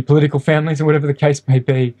 wealthy political families or whatever the case may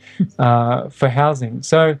be for housing.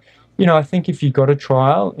 So, I think if you got a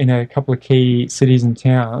trial in a couple of key cities and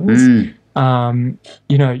towns,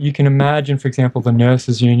 you can imagine, for example, the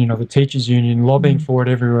nurses union or the teachers union lobbying for it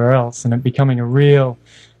everywhere else, and it becoming a real,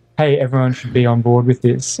 hey, everyone should be on board with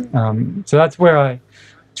this. So that's where I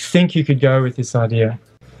think you could go with this idea.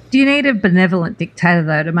 Do you need a benevolent dictator,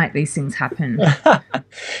 though, to make these things happen?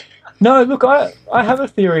 No, look, I have a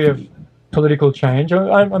theory of political change.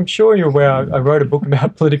 I'm sure you're aware I wrote a book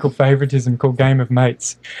about political favouritism called Game of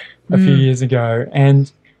Mates a few years ago. And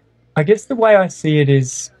I guess the way I see it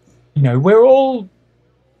is, we're all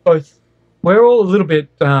a little bit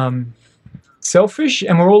selfish,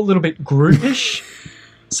 and we're all a little bit groupish.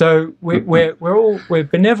 So we're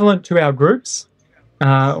benevolent to our groups.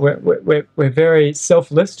 We're very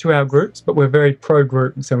selfless to our groups, but we're very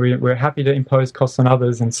pro-group. So we're happy to impose costs on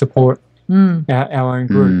others and support our own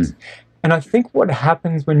groups. And I think what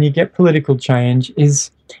happens when you get political change is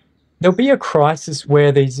there'll be a crisis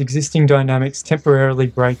where these existing dynamics temporarily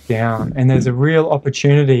break down, and there's a real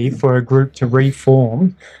opportunity for a group to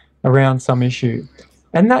reform around some issue.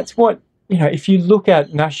 And that's what, if you look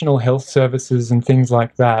at national health services and things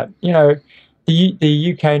like that,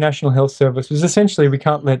 the UK National Health Service was essentially, we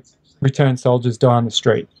can't let returned soldiers die on the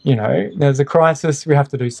street. There's a crisis, we have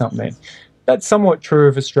to do something. That's somewhat true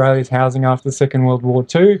of Australia's housing after the Second World War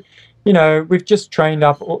too. We've just trained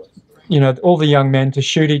up all the young men to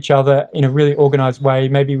shoot each other in a really organised way.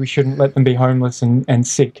 Maybe we shouldn't let them be homeless and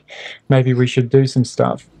sick. Maybe we should do some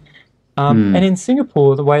stuff. And in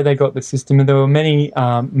Singapore, the way they got the system, there were many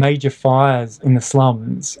major fires in the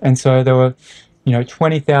slums. And so there were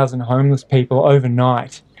 20,000 homeless people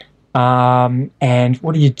overnight. And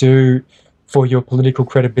what do you do for your political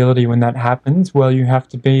credibility when that happens? Well, you have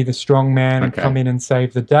to be the strong man and come in and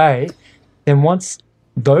save the day. Then once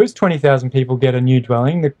those 20,000 people get a new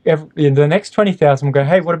dwelling, the next 20,000 will go,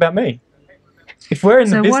 hey, what about me? If we're in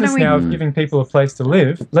the business now of giving people a place to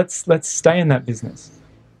live, let's stay in that business.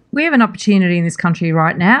 We have an opportunity in this country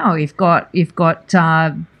right now. You've got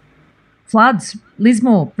floods,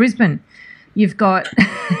 Lismore, Brisbane. You've got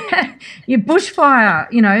your bushfire,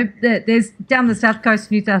 there's down the south coast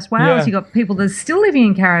of New South Wales, you've got people that are still living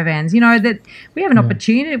in caravans, that we have an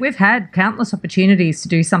opportunity. We've had countless opportunities to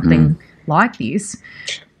do something like this.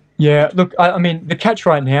 Yeah, look, I mean, the catch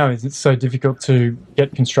right now is it's so difficult to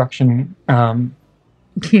get construction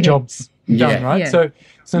jobs done, right? Yeah.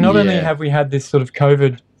 So not only have we had this sort of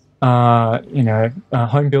COVID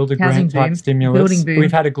home builder grant type stimulus.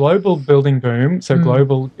 We've had a global building boom, so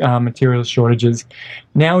global materials shortages.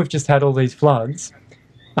 Now we've just had all these floods.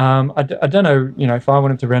 I don't know, if I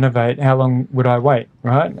wanted to renovate, how long would I wait,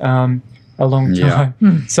 right? A long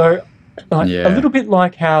time. So a little bit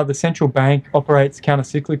like how the central bank operates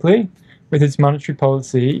countercyclically with its monetary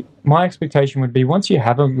policy, my expectation would be once you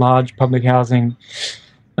have a large public housing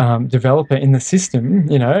developer in the system,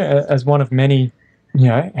 as one of many,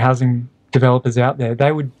 housing developers out there,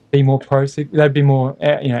 they would be more they'd be more,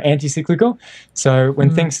 anti-cyclical. So when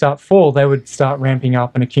things start fall, they would start ramping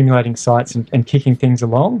up and accumulating sites and kicking things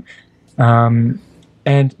along. And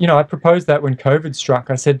I proposed that when COVID struck.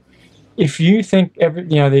 I said, if you think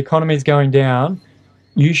the economy is going down,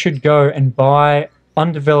 you should go and buy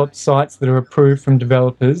undeveloped sites that are approved from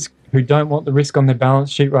developers who don't want the risk on their balance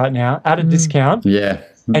sheet right now at a discount. Yeah.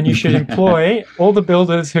 And you should employ all the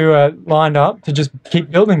builders who are lined up to just keep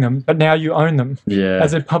building them, but now you own them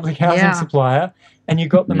as a public housing supplier, and you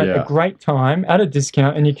got them at a great time at a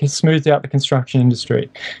discount, and you can smooth out the construction industry.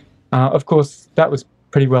 Of course, that was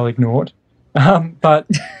pretty well ignored. But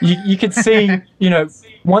you could see,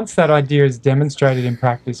 once that idea is demonstrated in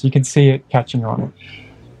practice, you can see it catching on.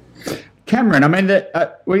 Cameron, I mean,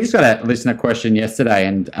 we just got a listener question yesterday,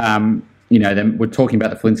 and then we're talking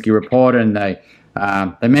about the Flinsky report, and they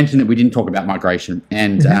mentioned that we didn't talk about migration,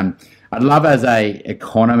 and I'd love, as a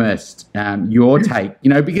economist, your take.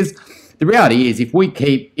 Because the reality is, if we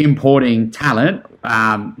keep importing talent,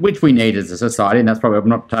 which we need as a society, and that's probably, I'm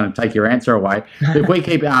not trying to take your answer away, but if we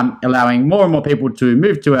keep allowing more and more people to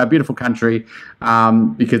move to our beautiful country,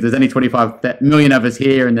 because there's only 25 million of us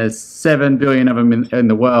here, and there's 7 billion of them in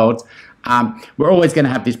the world. We're always going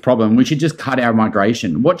to have this problem. We should just cut our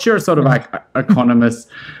migration. What's your sort of economist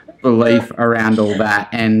belief around all that?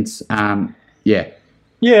 And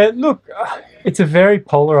look, it's a very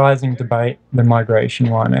polarizing debate, the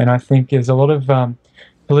migration one, and I think there's a lot of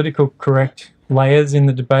political correct layers in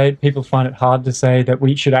the debate. People find it hard to say that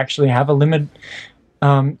we should actually have a limit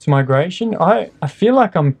to migration. I feel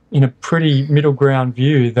like I'm in a pretty middle ground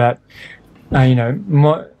view that I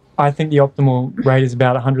think the optimal rate is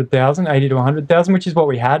about 100,000, 80 to 100,000, which is what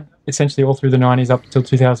we had essentially all through the 90s up until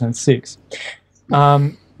 2006.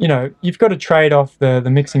 You've got to trade off the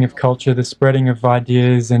mixing of culture, the spreading of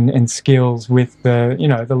ideas and skills with the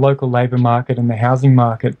local labour market and the housing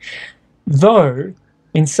market. Though,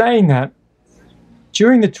 in saying that,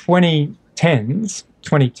 during the 2010s,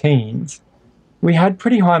 we had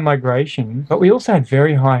pretty high migration, but we also had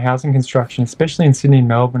very high housing construction, especially in Sydney and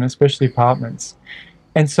Melbourne, especially apartments.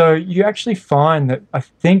 And so you actually find that I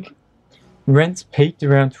think rents peaked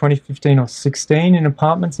around 2015 or 16 in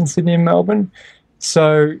apartments in Sydney and Melbourne.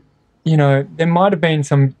 So, there might have been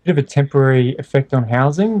some bit of a temporary effect on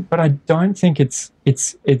housing, but I don't think it's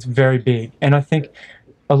very big. And I think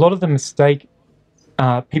a lot of the mistake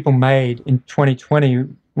people made in 2020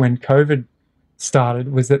 when COVID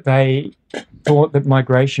started was that they thought that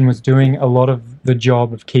migration was doing a lot of the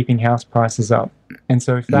job of keeping house prices up. And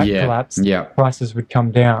so if that collapsed, prices would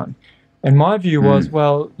come down. And my view was,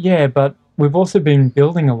 but we've also been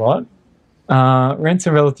building a lot. Rents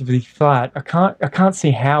are relatively flat. I can't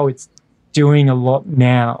see how it's doing a lot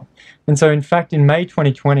now. And so, in fact, in May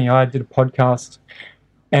 2020, I did a podcast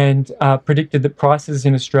and predicted that prices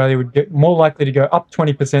in Australia would get more likely to go up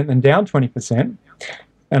 20% than down 20%.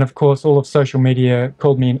 And of course, all of social media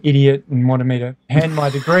called me an idiot and wanted me to hand my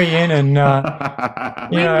degree in. And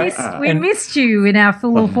we missed you in our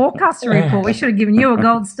full forecaster report. We should have given you a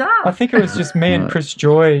gold star. I think it was just me and Chris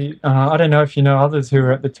Joy. I don't know if you know others who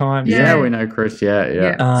were at the time. Yeah, we know Chris.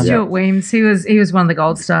 Yeah. Stuart Weems. He was one of the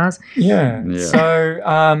gold stars. Yeah. So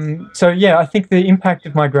I think the impact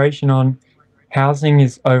of migration on housing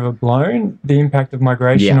is overblown. The impact of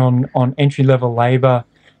migration on entry level labour,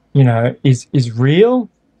 is real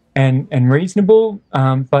and reasonable,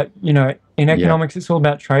 but in economics it's all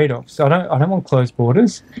about trade-offs. I don't want closed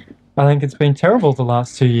borders. I think it's been terrible the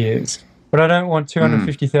last 2 years, but I don't want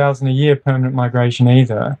 250,000 a year permanent migration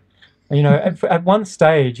either. At one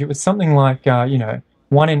stage it was something like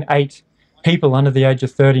 1 in 8 people under the age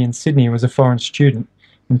of 30 in Sydney was a foreign student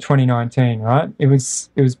in 2019, right? It was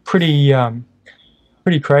pretty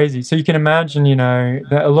crazy. So you can imagine,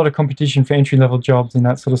 a lot of competition for entry-level jobs in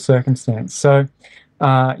that sort of circumstance. So,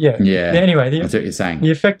 Anyway, that's what you're saying. The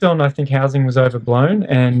effect on, I think, housing was overblown,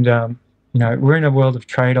 and we're in a world of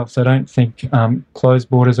trade-offs. I don't think closed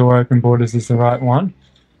borders or open borders is the right one,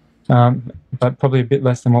 but probably a bit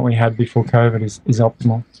less than what we had before COVID is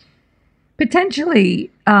optimal. Potentially,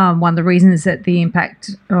 one of the reasons that the impact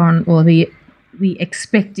on, or the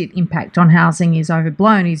expected impact on housing is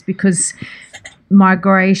overblown is because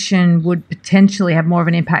migration would potentially have more of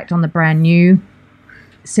an impact on the brand new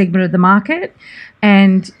segment of the market.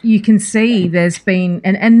 And you can see there's been,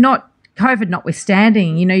 and not COVID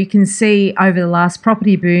notwithstanding, you can see over the last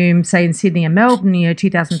property boom, say in Sydney and Melbourne,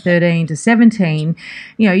 2013 to 17,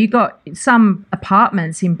 you got some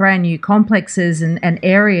apartments in brand new complexes and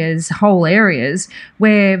areas, whole areas,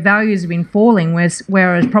 where values have been falling,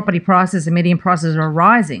 whereas property prices and median prices are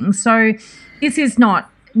rising. So this is not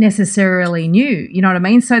necessarily new, you know what I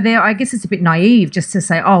mean? So there, I guess it's a bit naive just to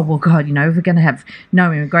say, oh, well, God, if we're going to have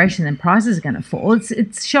no immigration, then prices are going to fall.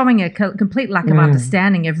 It's showing a complete lack of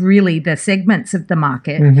understanding of really the segments of the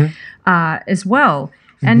market as well.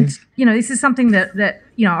 And, this is something that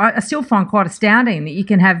I still find quite astounding, that you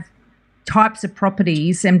can have types of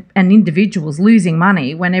properties and individuals losing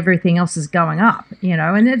money when everything else is going up,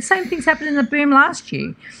 and the same things happened in the boom last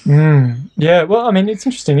year. Yeah, well, I mean, it's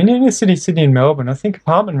interesting. In inner city Sydney and Melbourne, I think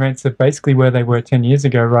apartment rents are basically where they were 10 years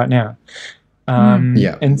ago right now.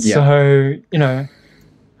 So,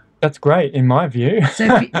 that's great in my view. So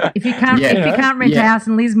if you can't rent a house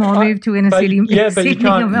in Lismore, move to inner city. But you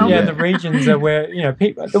can't. Yeah, the regions are where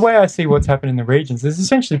the way I see what's happened in the regions is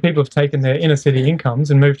essentially people have taken their inner city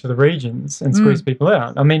incomes and moved to the regions and squeezed people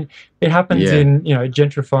out. I mean, it happens in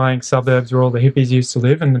gentrifying suburbs where all the hippies used to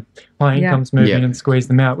live, and the high incomes move in and squeeze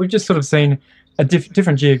them out. We've just sort of seen a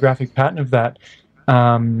different geographic pattern of that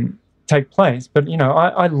take place. But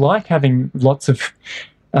I like having lots of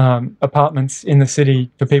apartments in the city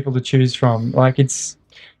for people to choose from. Like it's,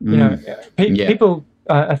 people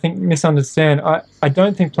I think misunderstand. I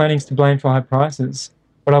don't think planning's to blame for high prices,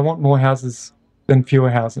 but I want more houses than fewer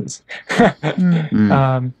houses.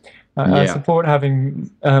 I support having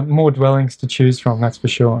more dwellings to choose from, that's for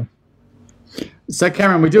sure. So,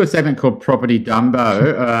 Cameron, we do a segment called Property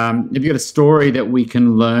Dumbo. Have you got a story that we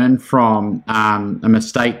can learn from, a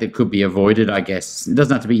mistake that could be avoided, I guess? It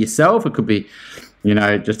doesn't have to be yourself. It could be,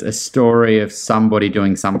 just a story of somebody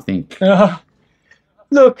doing something.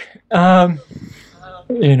 Look, my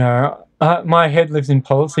head lives in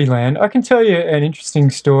policy land. I can tell you an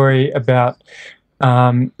interesting story about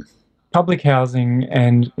public housing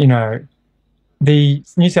and, the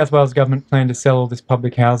New South Wales government planned to sell all this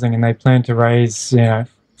public housing, and they planned to raise,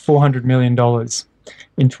 $400 million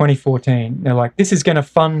in 2014. They're like, this is going to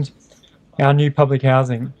fund our new public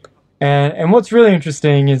housing. And what's really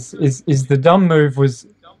interesting is the dumb move was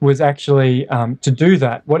actually to do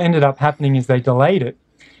that. What ended up happening is they delayed it.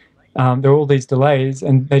 There were all these delays,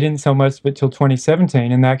 and they didn't sell most of it till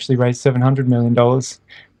 2017, and they actually raised $700 million,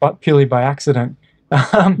 but purely by accident,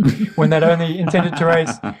 when they'd only intended to raise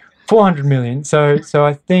 $400 million. So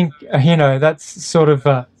I think that's sort of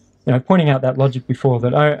pointing out that logic before,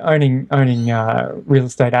 that owning real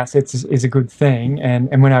estate assets is a good thing,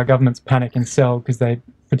 and when our governments panic and sell because they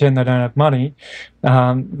pretend they don't have money,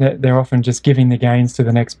 they're often just giving the gains to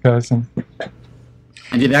the next person.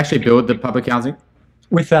 And did they actually build the public housing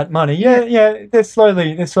with that money? Yeah. They're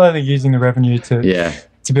slowly using the revenue to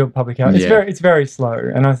build public housing. It's very slow,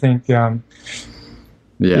 and I think.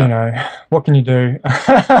 What can you do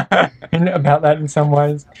about that in some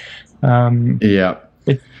ways?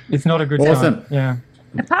 It's not a good time. Yeah.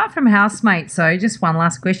 Apart from housemates, so just one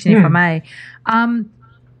last question, if I may.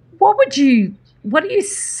 What are you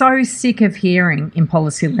so sick of hearing in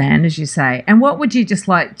policy land, as you say? And what would you just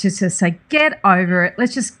like to say, get over it,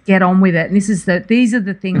 let's just get on with it, and these are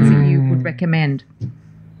the things that you would recommend?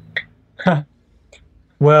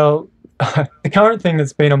 Well, the current thing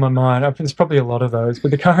that's been on my mind, there's probably a lot of those,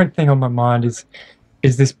 but the current thing on my mind is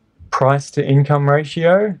this price to income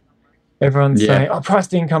ratio. Everyone's saying, price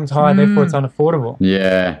to income's high, therefore it's unaffordable.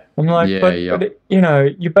 Yeah. I'm like, but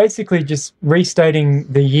you're basically just restating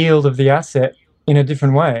the yield of the asset in a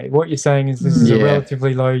different way. What you're saying is this is a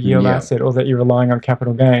relatively low yield asset, or that you're relying on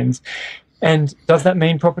capital gains. And does that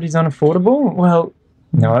mean property's unaffordable? Well,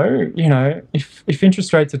 no. If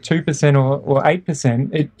interest rates are 2% or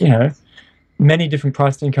 8%, many different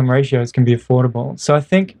price to income ratios can be affordable. So I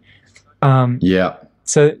think,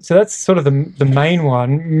 So that's sort of the main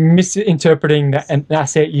one, misinterpreting an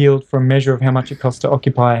asset yield for a measure of how much it costs to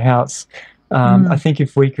occupy a house. I think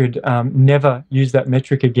if we could never use that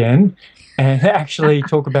metric again, and actually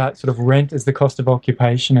talk about sort of rent as the cost of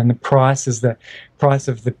occupation and the price as the price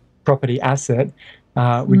of the property asset,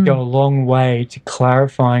 we'd go a long way to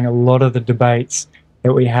clarifying a lot of the debates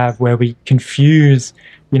that we have, where we confuse,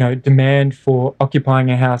 demand for occupying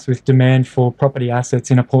a house with demand for property assets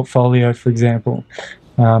in a portfolio, for example.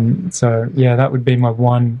 That would be my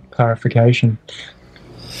one clarification.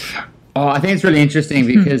 Oh, I think it's really interesting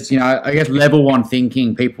because, I guess level one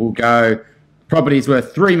thinking, people go, property's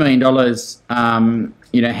worth $3 million.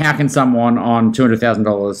 How can someone on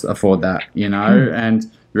 $200,000 afford that, And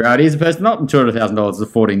the reality is a person not on $200,000 is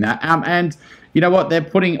affording that. And, you know what, they're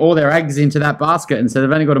putting all their eggs into that basket, and so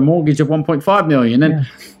they've only got a mortgage of 1.5 million. And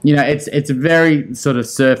you know, it's very sort of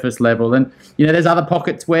surface level. And you know, there's other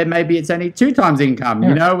pockets where maybe it's only 2 times income,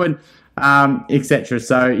 you know, and etc.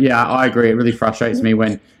 So yeah, I agree. It really frustrates me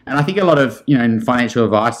when, and I think a lot of, you know, in financial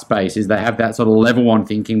advice space is they have that sort of level one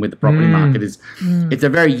thinking with the property market is it's a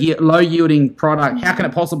very low yielding product. How can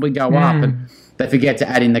it possibly go up? And they forget to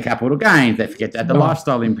add in the capital gains. They forget to add the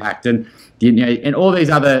lifestyle impact and, you know, and all these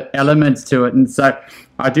other elements to it. And so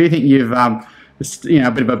I do think you've, you know,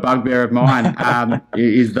 a bit of a bugbear of mine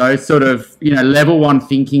is those sort of, you know, level one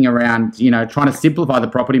thinking around, you know, trying to simplify the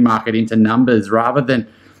property market into numbers rather than,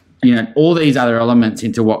 you know, all these other elements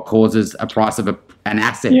into what causes a price of an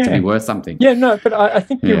asset to be worth something. Yeah, no, but I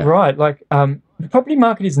think you're right. Like, the property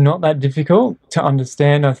market is not that difficult to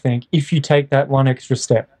understand, I think, if you take that one extra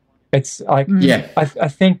step. It's like, I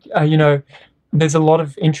think, you know, there's a lot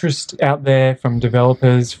of interest out there from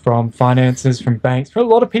developers, from financiers, from banks, for a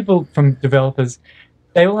lot of people, from developers.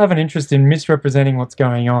 They all have an interest in misrepresenting what's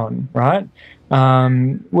going on, right?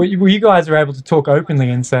 Well, you guys are able to talk openly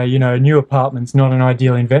and say, you know, new apartment's not an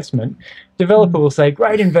ideal investment. Developer will say,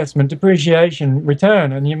 great investment, depreciation,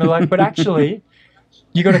 return. And you're like, but actually,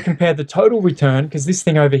 you got to compare the total return because this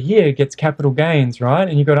thing over here gets capital gains, right?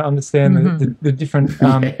 And you got to understand the different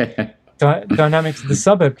dynamics of the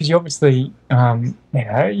suburb because you obviously, you know,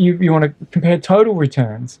 you want to compare total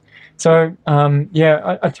returns. So,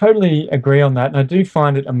 yeah, I totally agree on that. And I do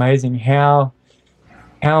find it amazing how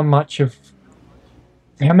many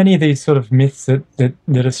of these sort of myths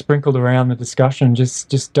that are sprinkled around the discussion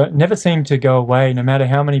just never seem to go away, no matter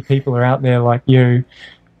how many people are out there like you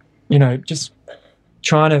know, just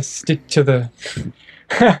trying to stick to the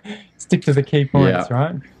key points,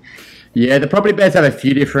 right? Yeah, the property bears have a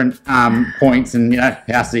few different points, and you know,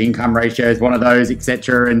 house to income ratio is one of those,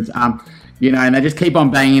 etc. And you know, and they just keep on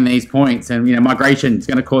banging these points, and you know, migration is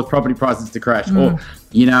going to cause property prices to crash, or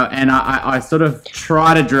you know, and I sort of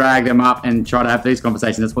try to drag them up and try to have these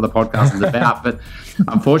conversations. That's what the podcast is about. But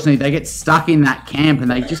unfortunately, they get stuck in that camp, and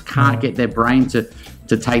they just can't get their brain to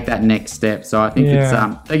take that next step. So I think it's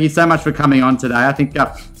thank you so much for coming on today. I think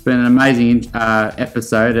it's been an amazing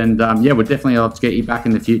episode, and yeah, we'd definitely love to get you back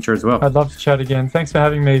in the future as well. I'd love to chat again. Thanks for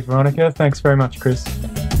having me, Veronica. Thanks very much, Chris.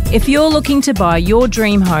 If you're looking to buy your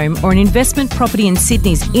dream home or an investment property in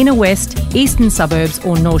Sydney's inner west, eastern suburbs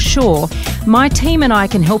or North Shore, my team and I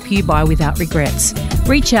can help you buy without regrets.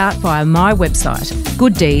 Reach out via my website,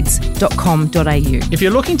 gooddeeds.com.au. If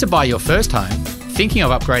you're looking to buy your first home, thinking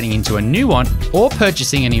of upgrading into a new one, or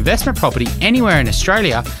purchasing an investment property anywhere in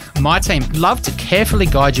Australia, my team love to carefully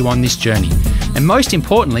guide you on this journey. And most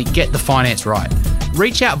importantly, get the finance right.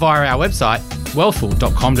 Reach out via our website,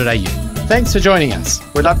 wealthful.com.au. Thanks for joining us.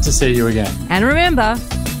 We'd love to see you again. And remember,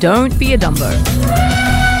 don't be a Dumbo.